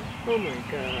 Oh my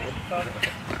God.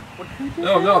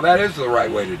 No, that is the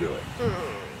right way to do it.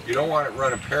 You don't want it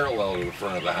running parallel to the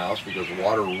front of the house because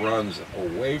water runs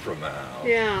away from the house.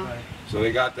 Yeah. So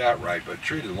they got that right, but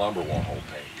treated lumber won't hold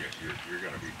paint. You're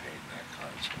going to be painting that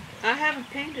constantly. I haven't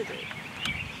painted it.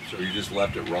 So you just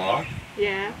left it raw?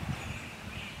 Yeah.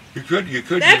 You could.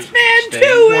 That's use, bad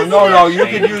too, well, isn't no, it?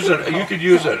 you could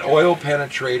use an oil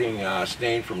penetrating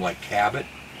stain from like Cabot,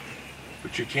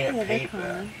 but you can't paint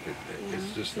that.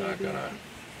 It's just not gonna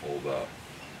hold up.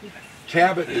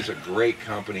 Cabot is a great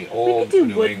company, old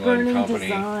New England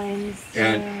company,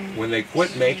 and when they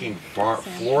quit making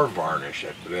floor varnish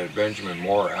at Benjamin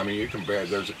Moore, I mean you can bear.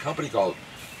 There's a company called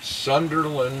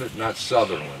Sunderland, not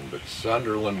Sutherland, but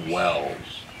Sunderland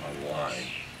Wells online,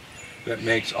 that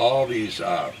makes all these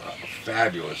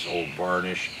fabulous old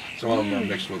varnish. Some of them are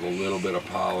mixed with a little bit of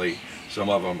poly. Some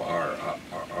of them are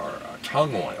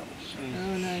tung oils.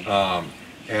 Oh, nice.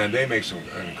 And they make some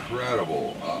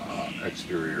incredible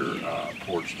exterior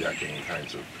porch decking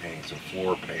kinds of paints and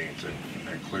floor paints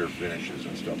and clear finishes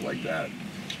and stuff like that.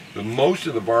 But most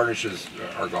of the varnishes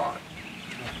are gone.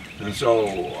 And so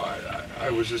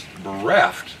I was just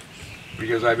bereft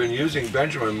because I've been using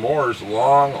Benjamin Moore's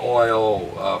long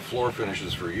oil floor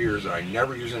finishes for years, and I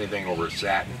never use anything over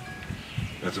satin.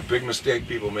 That's a big mistake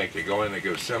people make. They go in, they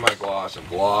go semi-gloss and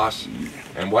gloss,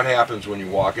 and what happens when you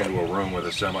walk into a room with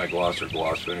a semi-gloss or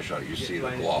gloss finish on it? You see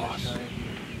the gloss.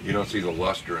 You don't see the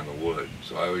luster in the wood,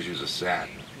 so I always use a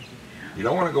satin. You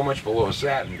don't want to go much below a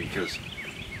satin because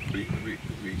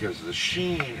the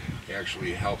sheen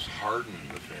actually helps harden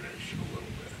the finish a little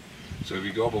bit. So if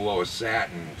you go below a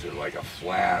satin to like a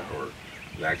flat or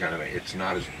that kind of thing, it's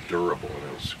not as durable and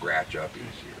it'll scratch up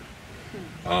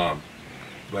easier.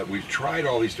 But we've tried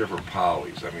all these different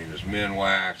polys. I mean, there's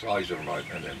Minwax, all these different polys,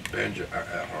 and then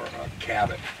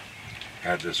Cabot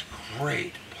had this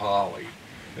great poly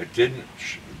that didn't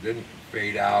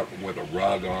fade out with a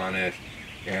rug on it,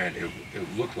 and it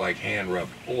looked like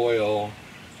hand-rubbed oil,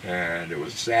 and it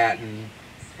was satin,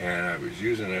 and I was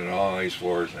using it on all these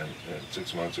floors, and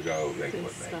 6 months ago they quit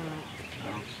making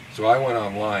it. So I went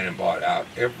online and bought out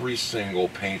every single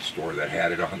paint store that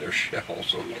had it on their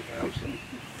shelves. So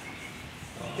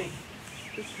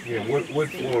yeah, wood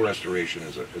floor restoration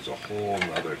is a whole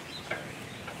other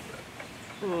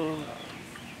thing.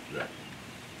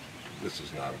 This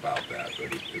is not about that,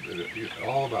 but it's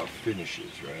all about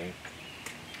finishes, right?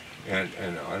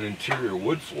 And on interior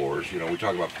wood floors, we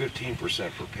talk about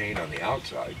 15% for paint on the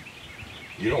outside.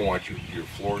 You don't want your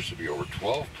floors to be over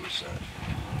 12%.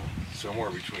 Somewhere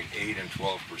between 8 and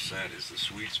 12% is the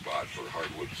sweet spot for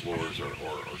hardwood floors or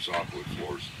softwood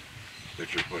floors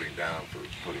that you're putting down for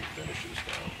putting finishes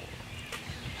down.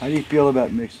 How do you feel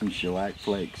about mixing shellac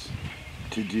flakes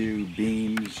to do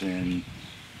beams and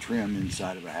trim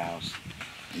inside of a house?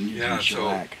 And using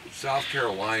shellac? So South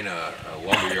Carolina, a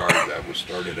lumber yard that was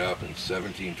started up in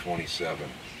 1727,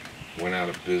 went out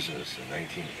of business in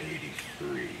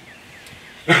 1983.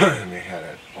 And they had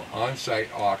an on-site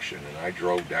auction, and I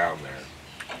drove down there,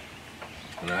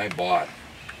 and I bought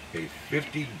a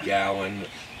 50-gallon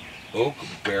oak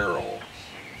barrel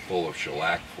full of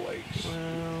shellac flakes.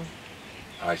 Wow.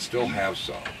 I still have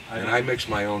some, and I mix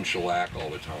my own shellac all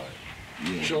the time.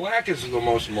 Yeah. Shellac is the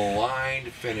most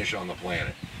maligned finish on the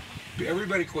planet.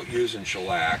 Everybody quit using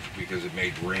shellac because it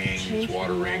made rings,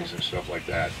 water rings, and stuff like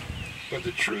that. But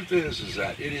the truth is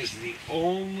that it is the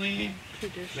only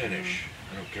finish,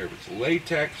 I don't care if it's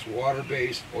latex,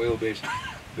 water-based, oil-based,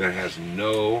 that has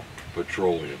no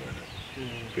petroleum in it.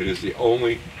 It is the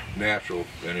only natural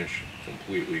finish,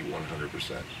 completely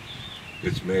 100%.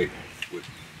 It's made with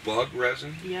bug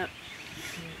resin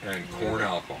and corn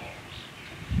alcohol.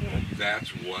 That's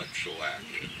what shellac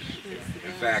is.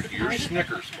 In fact, your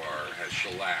Snickers bar has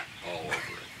shellac all over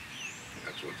it.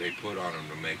 That's what they put on them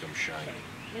to make them shiny.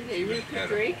 And they used to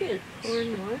drink it.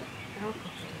 Corn what?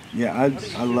 Alcohol. Yeah,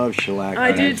 I love shellac.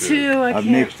 I do too. I've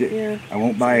mixed it. Yeah. I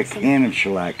won't buy a can of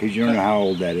shellac because you don't know how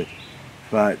old that is.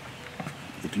 But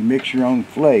if you mix your own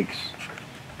flakes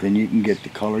then you can get the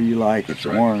color you like. That's It's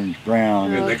right. orange,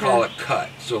 brown. And they Okay. call it cut.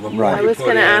 So the more Right. I you was put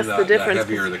gonna in, ask the the difference.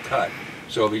 heavier the cut.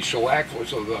 So the shellac,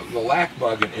 so the lac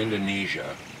bug in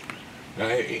Indonesia. Now,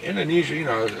 Indonesia, you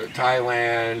know,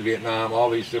 Thailand, Vietnam, all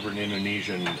these different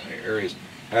Indonesian areas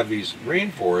have these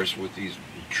rainforests with these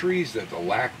trees that the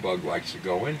lac bug likes to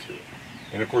go into.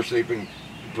 And of course, they've been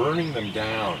burning them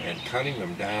down and cutting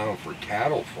them down for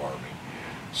cattle farming,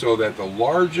 so that the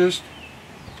largest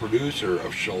producer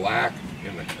of shellac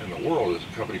in the world is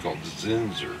a company called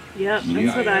Zinsser. Yep, Yeah.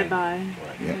 that's what I buy.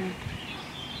 Right. Yeah.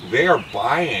 They are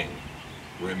buying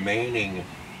remaining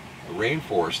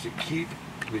rainforest to keep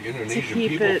the Indonesian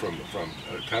keep people it- from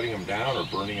cutting them down or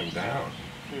burning them down,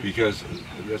 because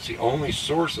that's the only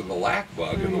source of the lac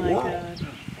bug Oh in the my world.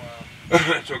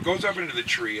 God. So it goes up into the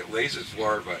tree, it lays its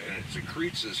larva, and it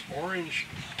secretes this orange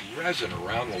resin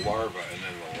around the larva, and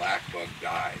then the lac bug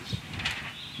dies.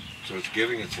 So it's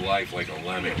giving its life like a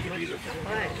lemon to be the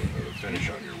finish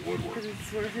on your woodwork. 'Cause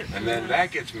it's worth it And for then us.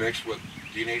 that gets mixed with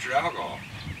denatured alcohol.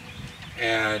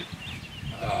 And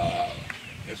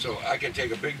so I can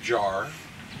take a big jar,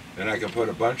 and I can put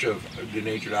a bunch of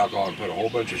denatured alcohol and put a whole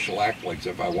bunch of shellac flakes.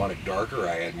 If I want it darker,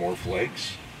 I add more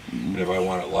flakes. And if I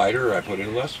want it lighter, I put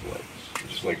in less flakes.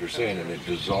 Just like you're saying, and it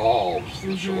dissolves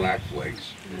the shellac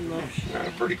flakes I love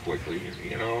shellac. pretty quickly.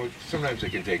 You know, sometimes it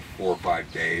can take 4 or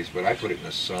 5 days, but I put it in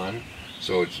the sun,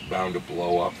 so it's bound to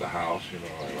blow up the house. You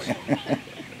know, I like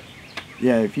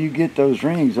Yeah, if you get those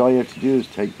rings, all you have to do is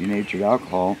take denatured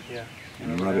alcohol Yeah.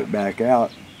 and rub it back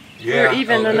out. Or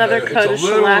even another it's coat a of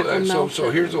shellac will so melt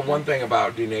it. here's the one thing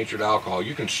about denatured alcohol.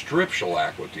 You can strip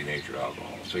shellac with denatured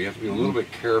alcohol, so you have to be a little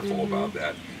bit careful about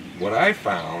that. What I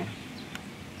found,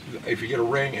 if you get a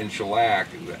ring in shellac,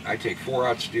 I take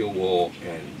 4-aught steel wool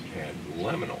and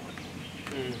lemon oil,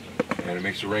 and it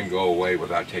makes the ring go away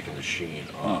without taking the sheen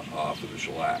off of the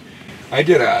shellac. I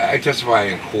testify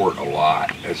in court a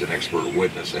lot as an expert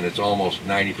witness, and it's almost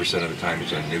 90% of the time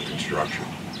it's on new construction.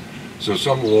 So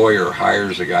some lawyer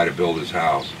hires a guy to build his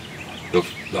house.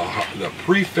 The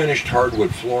pre-finished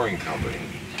hardwood flooring company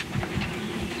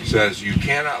says you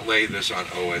cannot lay this on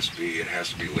OSB. It has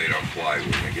to be laid on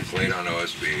plywood. And it gets laid on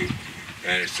OSB,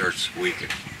 and it starts squeaking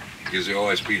because the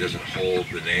OSB doesn't hold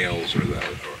the nails or the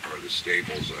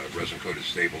staples, resin-coated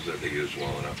staples that they use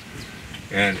well enough.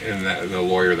 And the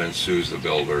lawyer then sues the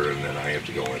builder, and then I have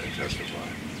to go in and testify.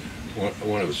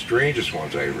 One of the strangest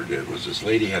ones I ever did was this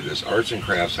lady had this arts and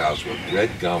crafts house with red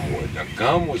gum wood. Now,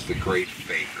 gum was the great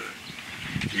faker.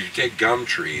 You could take gum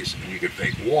trees and you could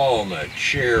fake walnut,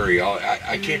 cherry.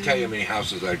 I can't tell you how many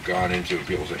houses I've gone into and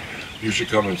people say, you should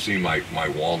come and see my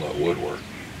walnut woodwork.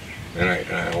 And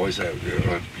I always have, you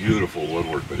know, it's beautiful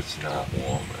woodwork, but it's not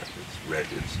walnut. It's red,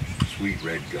 it's sweet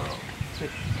red gum.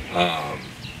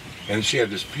 And she had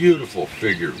this beautiful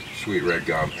figured sweet red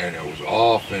gum, and it was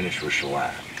all finished with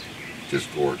shellac.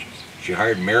 Just gorgeous. She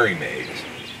hired Merry Maids,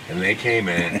 and they came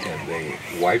in and they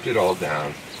wiped it all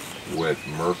down with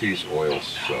Murphy's oil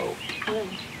soap.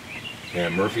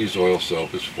 And Murphy's oil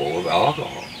soap is full of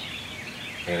alcohol.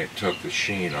 And it took the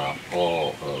sheen off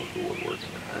all of the woodwork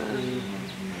in the house.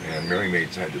 And Merry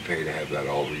Maids had to pay to have that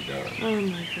all redone. Oh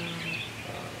my God.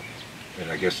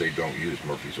 And I guess they don't use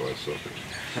Murphy's oil soap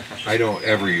anymore. I don't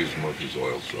ever use Murphy's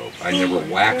oil soap. I never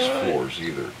wax floors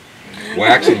either.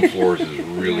 Waxing floors is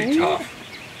really tough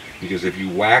because if you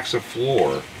wax a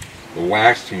floor, the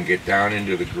wax can get down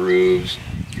into the grooves,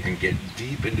 you can get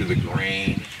deep into the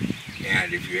grain,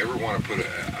 and if you ever want to put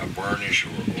a varnish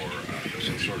or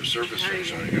some sort of surface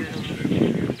finish on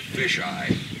it, fish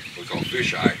eye, we call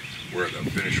fish eye, where the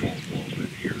finish won't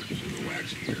adhere to the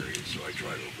waxy areas, so I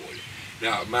try to avoid it.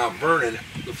 Now, at Mount Vernon,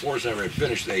 the floors never had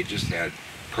finished, they just had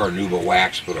carnauba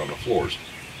wax put on the floors.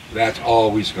 That's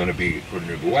always going to be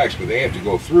carnauba wax, but they have to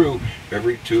go through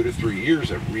every 2 to 3 years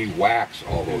and re-wax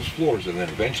all those floors, and then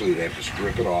eventually they have to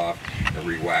strip it off and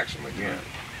re-wax them again.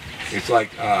 It's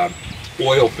like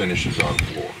oil finishes on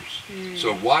floors.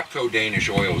 So Watco Danish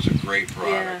oil is a great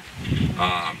product.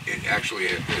 It actually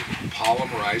it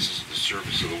polymerizes the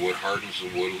surface of the wood, hardens the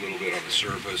wood a little bit on the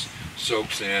surface,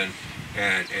 soaks in,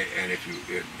 and if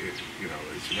you know,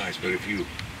 it's nice. But if you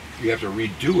have to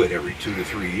redo it every 2 to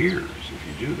 3 years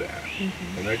if you do that.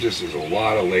 And that just is a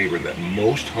lot of labor that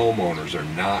most homeowners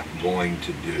are not going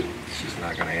to do. It's just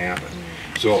not going to happen.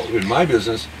 So in my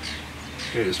business,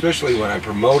 especially when I'm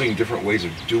promoting different ways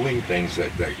of doing things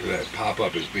that pop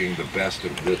up as being the best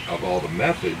of all the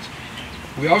methods,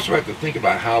 we also have to think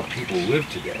about how people live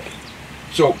today.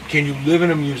 So can you live in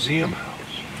a museum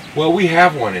house? Well, we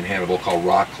have one in Hannibal called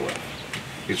Rockcliffe.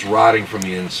 It's rotting from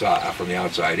the inside, from the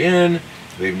outside in.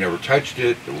 They've never touched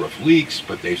it. The roof leaks,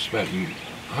 but they've spent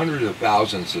hundreds of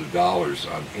thousands of dollars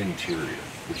on interior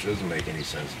which doesn't make any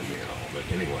sense to me at all. But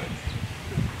anyway,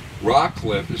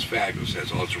 Rockcliffe is fabulous. It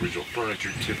has all its original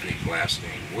furniture, Tiffany glass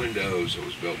stained windows. It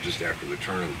was built just after the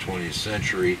turn of the 20th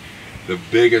century. The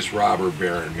biggest robber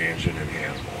baron mansion in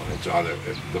Hannibal, and it's on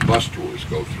the bus tours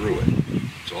go through it.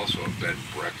 It's also a bed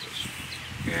and breakfast,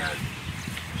 and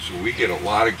so we get a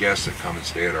lot of guests that come and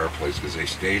stay at our place because they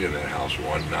stayed in that house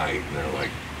one night, and they're like,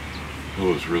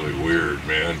 "Oh, it's really weird,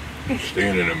 man.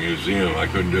 Staying in a museum, I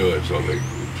couldn't do it." So they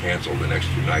canceled the next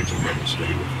 2 nights and never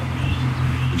stayed with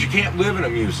them. But you can't live in a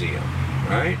museum,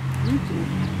 right?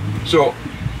 So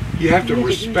you have to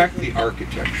respect the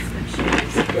architecture,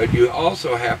 but you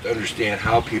also have to understand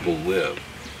how people live.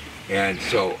 And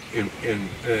so in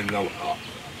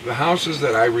the houses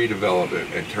that I redevelop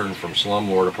and turn from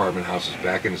slumlord apartment houses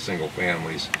back into single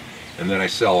families, and then I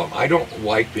sell them. I don't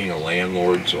like being a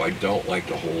landlord, so I don't like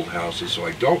to hold houses, so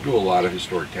I don't do a lot of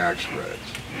historic tax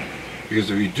credits.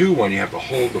 Because if you do one, you have to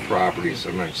hold the property,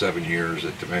 sometimes 7 years.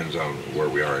 It depends on where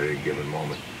we are at any given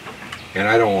moment. And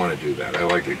I don't want to do that. I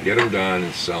like to get them done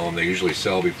and sell them. They usually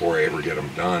sell before I ever get them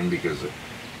done because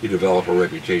you develop a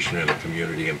reputation in the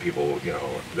community, and people, you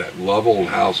know, that love old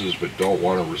houses but don't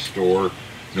want to restore,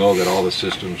 know that all the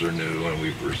systems are new and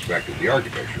we've respected the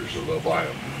architecture, so they'll buy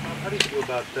them. How do you feel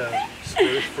about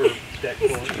spruce for deck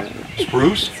flooring?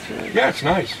 Spruce? Yeah, it's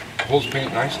nice. Holds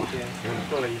paint nicely. Yeah,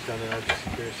 that's what I used on there. I was just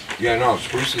curious. Yeah, no,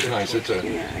 spruce is nice. It's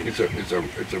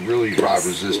a really rot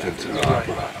resistant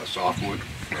softwood,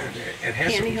 and it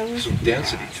has some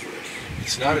density to it.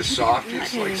 It's not as soft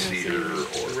as like cedar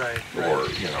or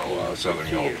you know, southern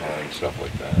yellow pine, stuff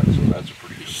like that. So that's a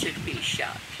pretty good. Should be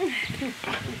shot.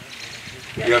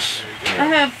 Yes. I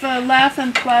have lath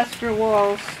and plaster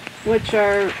walls, which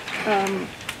are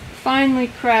finely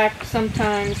cracked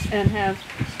sometimes and have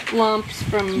lumps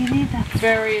from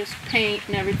various paint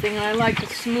and everything. And I like a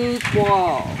smooth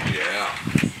wall. Yeah.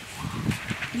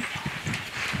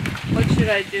 What should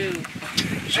I do?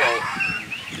 So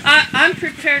I'm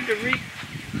prepared to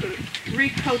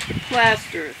recoat the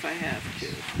plaster if I have to.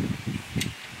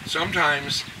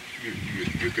 sometimes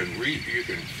you can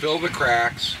fill the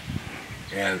cracks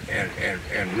and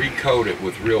recoat it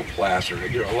with real plaster.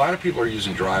 You know, a lot of people are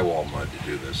using drywall mud to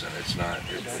do this, and it's not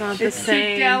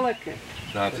Too delicate.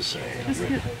 It's not the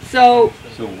same. So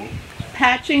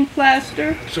patching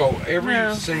plaster? So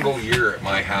every single year at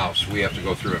my house, we have to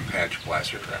go through and patch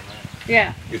plaster crack.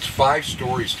 Yeah. It's 5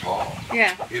 stories tall.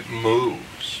 Yeah. It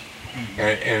moves.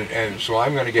 And so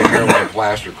I'm going to get hairline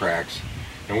plaster cracks,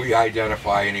 and we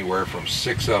identify anywhere from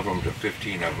 6 of them to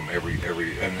 15 of them every,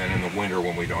 and then in the winter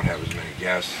when we don't have as many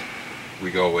guests,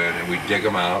 we go in and we dig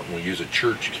them out, and we use a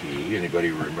church key.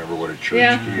 Anybody remember what a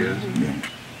church key is?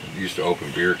 It used to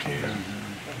open beer cans.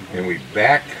 And we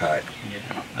back cut,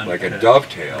 like a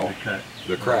dovetail,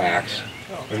 the cracks,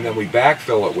 and then we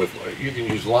backfill it with, you can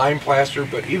use lime plaster,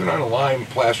 but even on a lime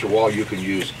plaster wall you can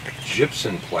use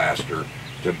gypsum plaster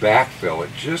to backfill it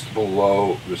just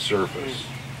below the surface.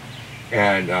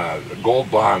 And Gold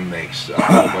Bond makes a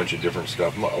whole bunch of different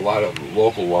stuff. A lot of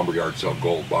local lumberyards sell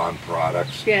Gold Bond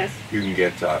products. Yes. You can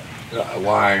get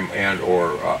lime and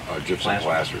or gypsum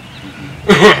plaster.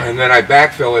 And then I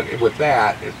backfill it with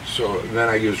that. So then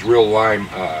I use real lime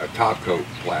top coat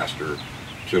plaster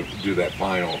to do that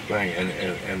final thing,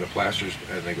 and the plasters,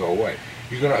 and they go away.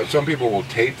 Some people will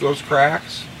tape those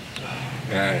cracks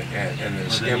and then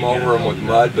skim over them with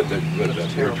mud, but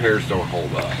the repairs don't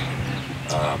hold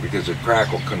up because the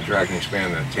crack will contract and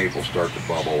expand, and the tape will start to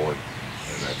bubble and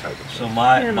that type of thing. So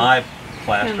my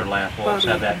plaster lath walls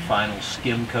have that final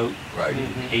skim coat, right,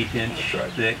 1/8 inch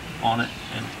thick on it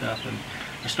and stuff, and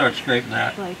I start scraping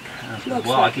that.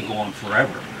 Well, I could go on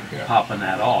forever popping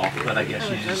that off, but I guess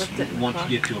you just once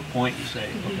you get to a point, you say,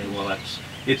 okay, well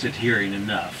it's adhering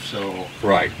enough, so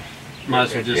right. Might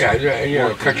as well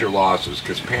just cut your losses,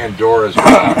 because Pandora's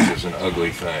box is an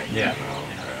ugly thing. Yeah.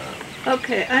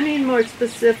 Okay, I need more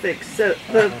specifics. So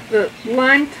the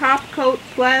lime top coat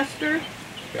plaster.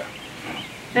 Yeah.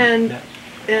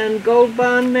 And Gold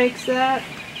Bond makes that.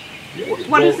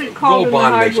 What is it called? Gold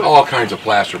Bond makes all kinds of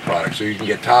plaster products. So you can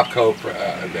get top coat.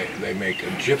 They make a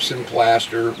gypsum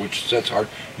plaster, which sets hard.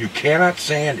 You cannot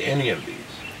sand any of these.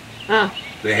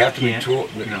 They have to be tool.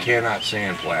 You cannot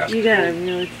sand plaster. You gotta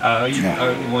really.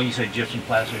 When you say gypsum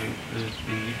plaster,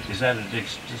 is that a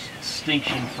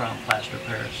distinction from plaster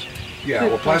Paris? Yeah.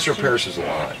 Well, plaster Paris is a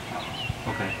lime.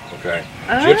 Okay. Okay.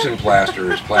 Gypsum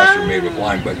plaster is plaster made with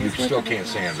lime, but you still can't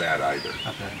sand that either.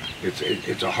 Okay.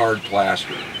 It's a hard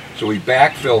plaster. So we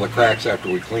backfill the cracks after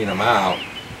we clean them out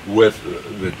with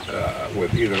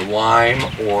either lime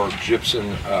or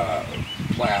gypsum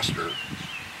plaster,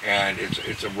 and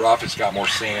it's a rough. It's got more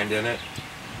sand in it,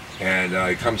 and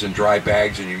it comes in dry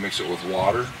bags, and you mix it with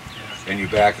water, and you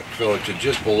backfill it to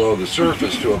just below the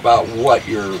surface to about what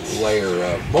your layer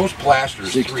of. Most plaster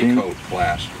is 16. 3-coat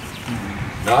plaster.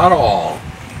 Not all,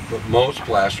 but most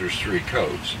plaster is 3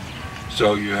 coats.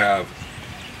 So you have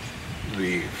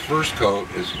the first coat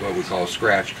is what we call a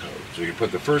scratch coat. So you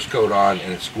put the first coat on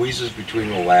and it squeezes between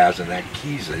the lathes and that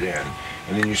keys it in.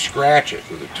 And then you scratch it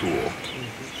with a tool.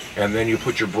 And then you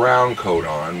put your brown coat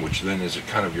on, which then is a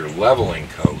kind of your leveling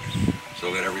coat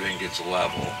so that everything gets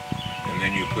level. And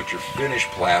then you put your finished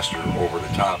plaster over the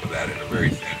top of that in a very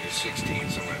thin, 16,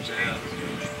 sometimes an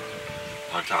inch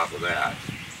on top of that.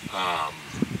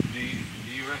 Do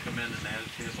you recommend an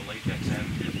additive, a latex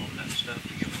additive on that stuff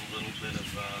to give it a little bit of,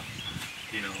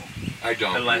 I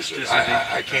don't use elasticity? it.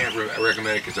 I can't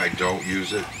recommend it because I don't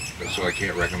use it, so I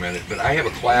can't recommend it. But I have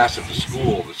a class at the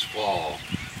school this fall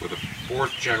with a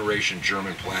 4th generation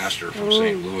German plaster from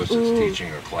St. Louis that's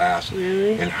teaching a class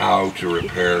in how to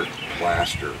repair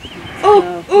plaster.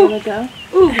 Oh, wanna go?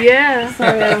 Ooh, yeah.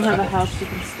 Sorry, I don't have a house you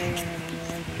can stay in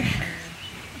anymore.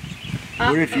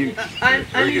 What if you? I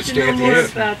Or you need could to stay know at the more inn.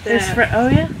 about It's that. for, oh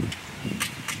yeah?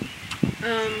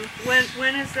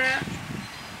 When is that?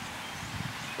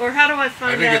 Or how do I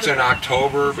find I out? think it's in about-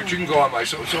 October, but you can go on my,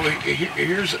 so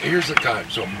here's the time.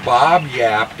 So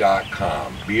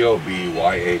bobyap.com,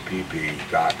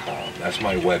 BOBYAPP.com. That's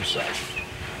my website.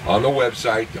 On the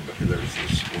website, there's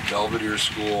this Belvedere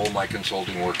School, my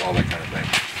consulting work, all that kind of thing.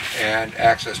 And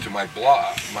access to my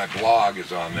blog. My blog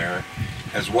is on there,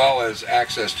 as well as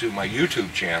access to my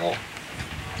YouTube channel,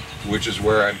 which is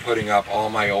where I'm putting up all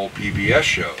my old PBS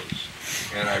shows.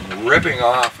 And I'm ripping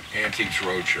off Antiques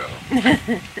Roadshow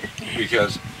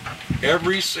because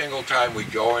every single time we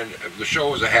go in, the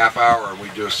show is a half hour and we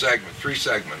do a segment, 3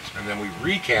 segments, and then we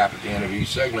recap at the end of each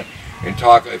segment and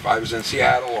talk. If I was in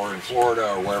Seattle or in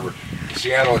Florida or wherever, in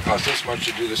Seattle it costs this much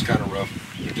to do this kind of roof.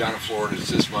 Down in Florida it's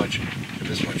this much and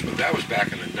this much, but that was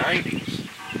back in the 90s.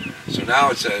 So now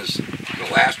it says the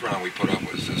last round we put up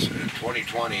was this in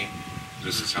 2020.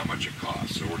 This is how much it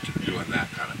costs. So we're doing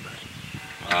that kind of thing.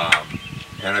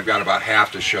 And I've got about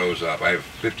half the shows up. I have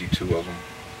 52 of them.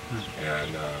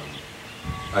 And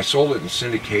I sold it in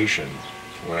syndication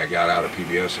when I got out of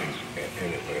PBS, and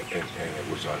it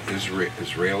was on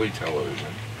Israeli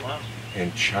television. Wow.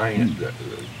 And China, the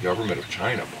government of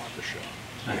China bought the show.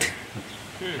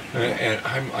 And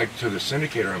I'm like, to the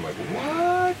syndicator, I'm like,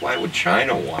 what? Why would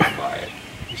China want to buy it?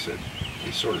 He said, they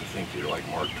sort of think you're like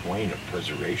Mark Twain of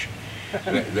preservation.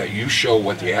 that you show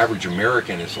what the average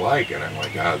American is like, and I'm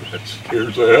like, God, that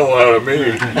scares the hell out of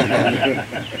me.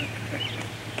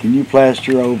 Can you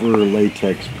plaster over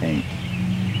latex paint?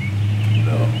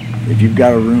 No. If you've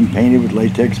got a room painted with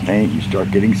latex paint, you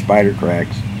start getting spider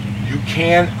cracks. You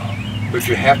can, but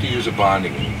you have to use a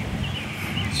bonding agent.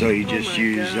 So you just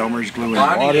use Elmer's glue and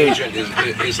Bonding water. agent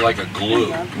is like a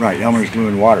glue. Right, Elmer's glue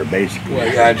and water, basically. Well,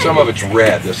 yeah, and some of it's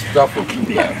red. The stuff for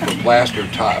plaster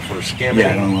top for skimming.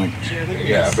 Yeah, I don't like.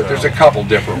 Yeah, but there's a couple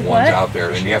different ones out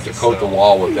there, and you have to coat the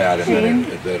wall with that, and then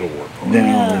it'll work. Then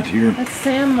it'll adhere. That's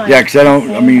sand Yeah, because I don't.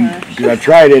 I mean, because I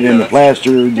tried it, and the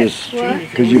plaster just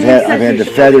because I've had to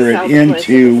feather it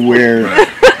into where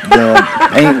the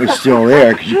paint was still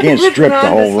there, because you can't strip the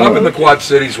whole Up in room. the Quad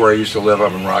Cities where I used to live,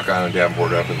 up in Rock Island,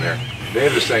 Davenport, up in there, they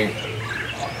have this thing.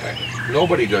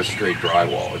 Nobody does straight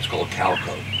drywall. It's called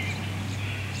Calco.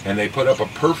 And they put up a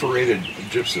perforated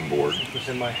gypsum board, It was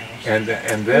in my house. and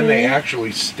then they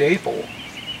actually staple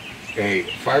a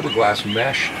fiberglass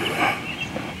mesh to it.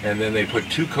 And then they put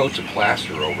 2 coats of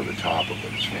plaster over the top of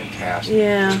it. It's fantastic.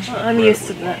 Yeah, It's I'm used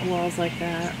to incredibly that walls like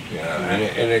that. Yeah,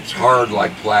 and it's hard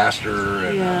like plaster,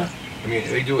 and Yeah. I mean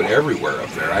they do it everywhere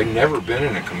up there. I've never been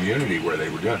in a community where they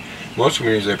were doing. Most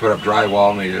communities they put up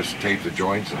drywall and they just tape the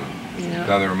joints and Yeah.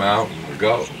 feather them out and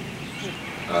go,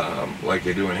 like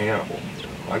they do in Hannibal.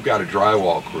 I've got a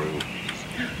drywall crew,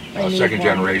 I need second one.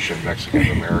 generation Mexican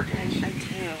Americans. I do.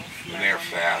 And they're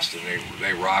fast, and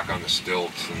they rock on the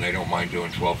stilts, and they don't mind doing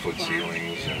 12-foot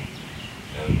ceilings.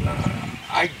 And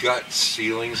I gut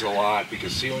ceilings a lot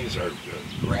because ceilings are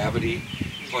gravity.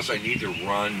 Plus, I need to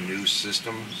run new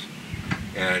systems,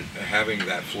 and having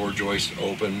that floor joist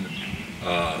open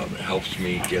helps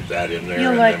me get that in there. You'll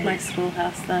and like then my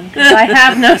schoolhouse then, because I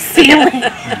have no ceiling.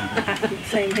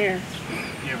 Same here.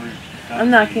 You ever I'm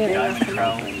not kidding. Diamond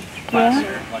Trowel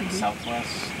plaster, like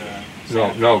Southwest?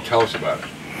 No, tell us about it.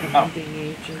 Oh,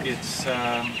 it's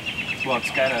well,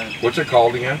 it's got a What's it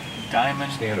called again?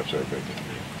 diamond Stand up, sir.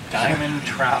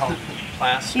 trowel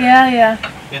plaster. Yeah.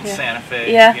 In Yeah. Santa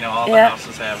Fe, Yeah, you know, all the yeah.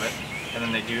 houses have it, and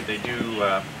then they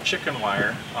do chicken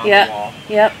wire on Yeah. the wall,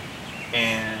 Yep.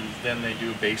 and then they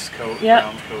do a base coat, Yep.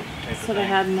 round coat type That's of what I thing.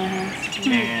 had in my house.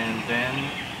 And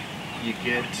then you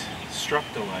get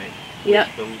Structolite. Yep.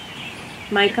 with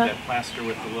Mica. that plaster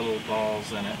with the little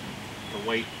balls in it, the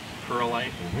white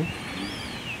perlite,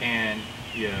 and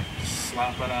you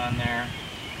slap it on there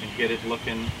and get it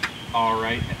looking all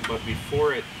right. But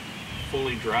before it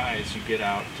fully dries, you get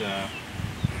out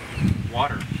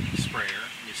water sprayer.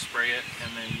 You spray it,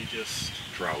 and then you just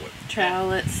Trowel it.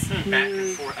 Trowel it. back and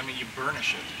Smooth. forth. I mean, you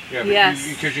burnish it. Yeah, Yes.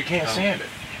 because you can't sand it.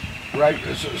 Right,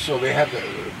 so they have the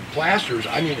plasters.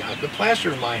 I mean, the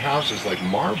plaster in my house is like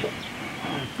marble.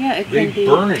 Yeah, it They can be.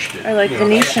 burnished it. Or like you know,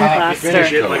 Venetian top plaster.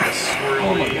 finish Get coat. like a swirly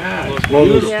Oh my God. look. Well,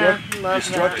 the Yeah, the love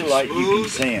that. Structolite you can Smooth.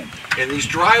 sand. And these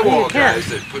drywall Yeah. guys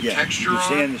that put Yeah, texture you on,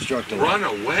 sand the Structolite. run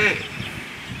away.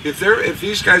 If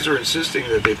these guys are insisting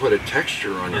that they put a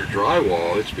texture on your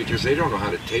drywall, it's because they don't know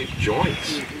how to tape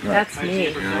joints. That's me.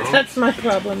 You know? That's my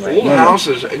problem right Old now.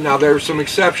 houses, now there are some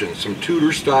exceptions. Some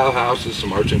Tudor style houses,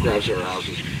 some arts and crafts era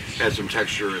houses had some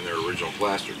texture in their original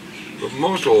plaster. But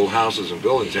most old houses and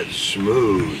buildings had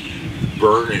smooth,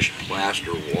 burnished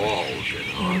plaster walls. You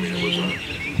know, I mean,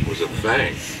 it was a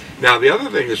thing. Now the other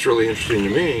thing that's really interesting to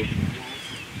me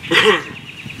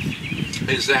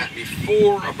is that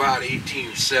before about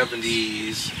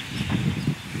 1870s,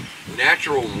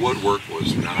 natural woodwork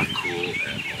was not cool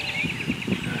at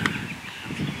all.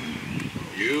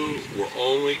 You were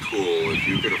only cool if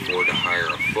you could afford to hire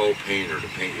a faux painter to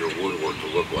paint your woodwork to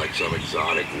look like some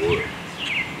exotic wood.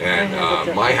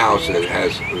 And my house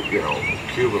has, you know,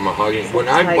 Cuban mahogany. When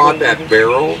I bought that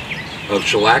barrel of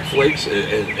shellac flakes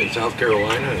in South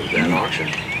Carolina at that auction,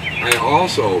 I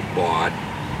also bought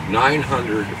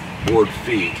 900 board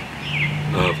feet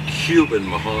of Cuban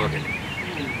mahogany.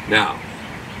 Now,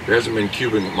 there hasn't been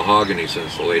Cuban mahogany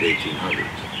since the late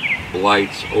 1800s.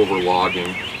 Blights,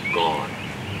 overlogging, gone.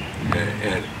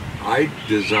 And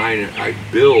I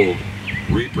build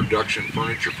reproduction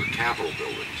furniture for Capitol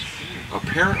buildings.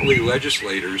 Apparently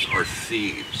legislators are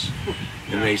thieves,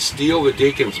 and they steal the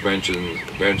deacons' benches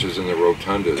and the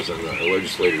rotundas and the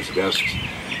legislators' desks.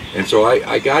 And so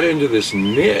I got into this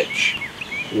niche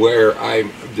where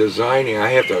I'm designing, I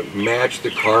have to match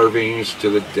the carvings to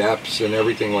the depths and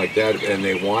everything like that, and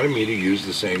they wanted me to use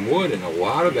the same wood, and a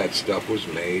lot of that stuff was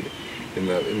made in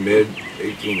the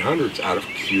mid-1800s out of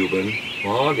Cuban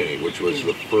mahogany, which was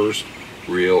the first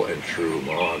real and true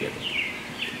mahogany.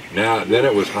 Now, then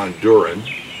it was Honduran,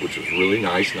 which was really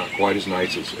nice, not quite as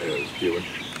nice as Cuban.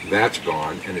 That's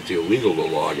gone, and it's illegal to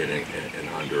log in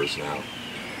Honduras now.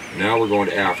 Now we're going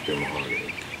to African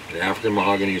mahogany. And African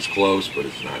mahogany is close, but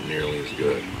it's not nearly as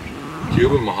good.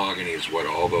 Cuban mahogany is what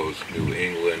all those New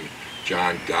England,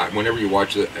 John Gott, whenever you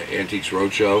watch the Antiques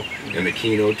Roadshow and the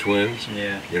Keno twins,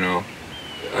 you know,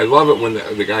 I love it when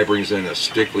the guy brings in a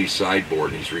Stickley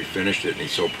sideboard and he's refinished it and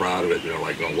he's so proud of it, and they're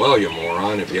like, oh, well, you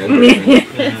moron, if you hadn't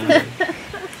refinished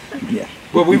it. Yeah.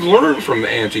 Well, we've learned from the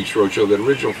Antiques Roadshow that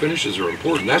original finishes are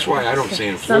important. That's why I don't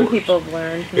sand floors. Some people have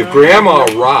learned. If no. Grandma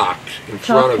rocked in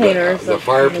front of painters the of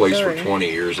fireplace for Missouri. 20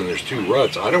 years and there's 2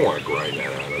 ruts, I don't want to grind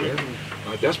that out of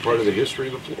there. That's part of the history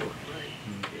of the floor.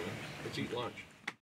 Let's eat lunch.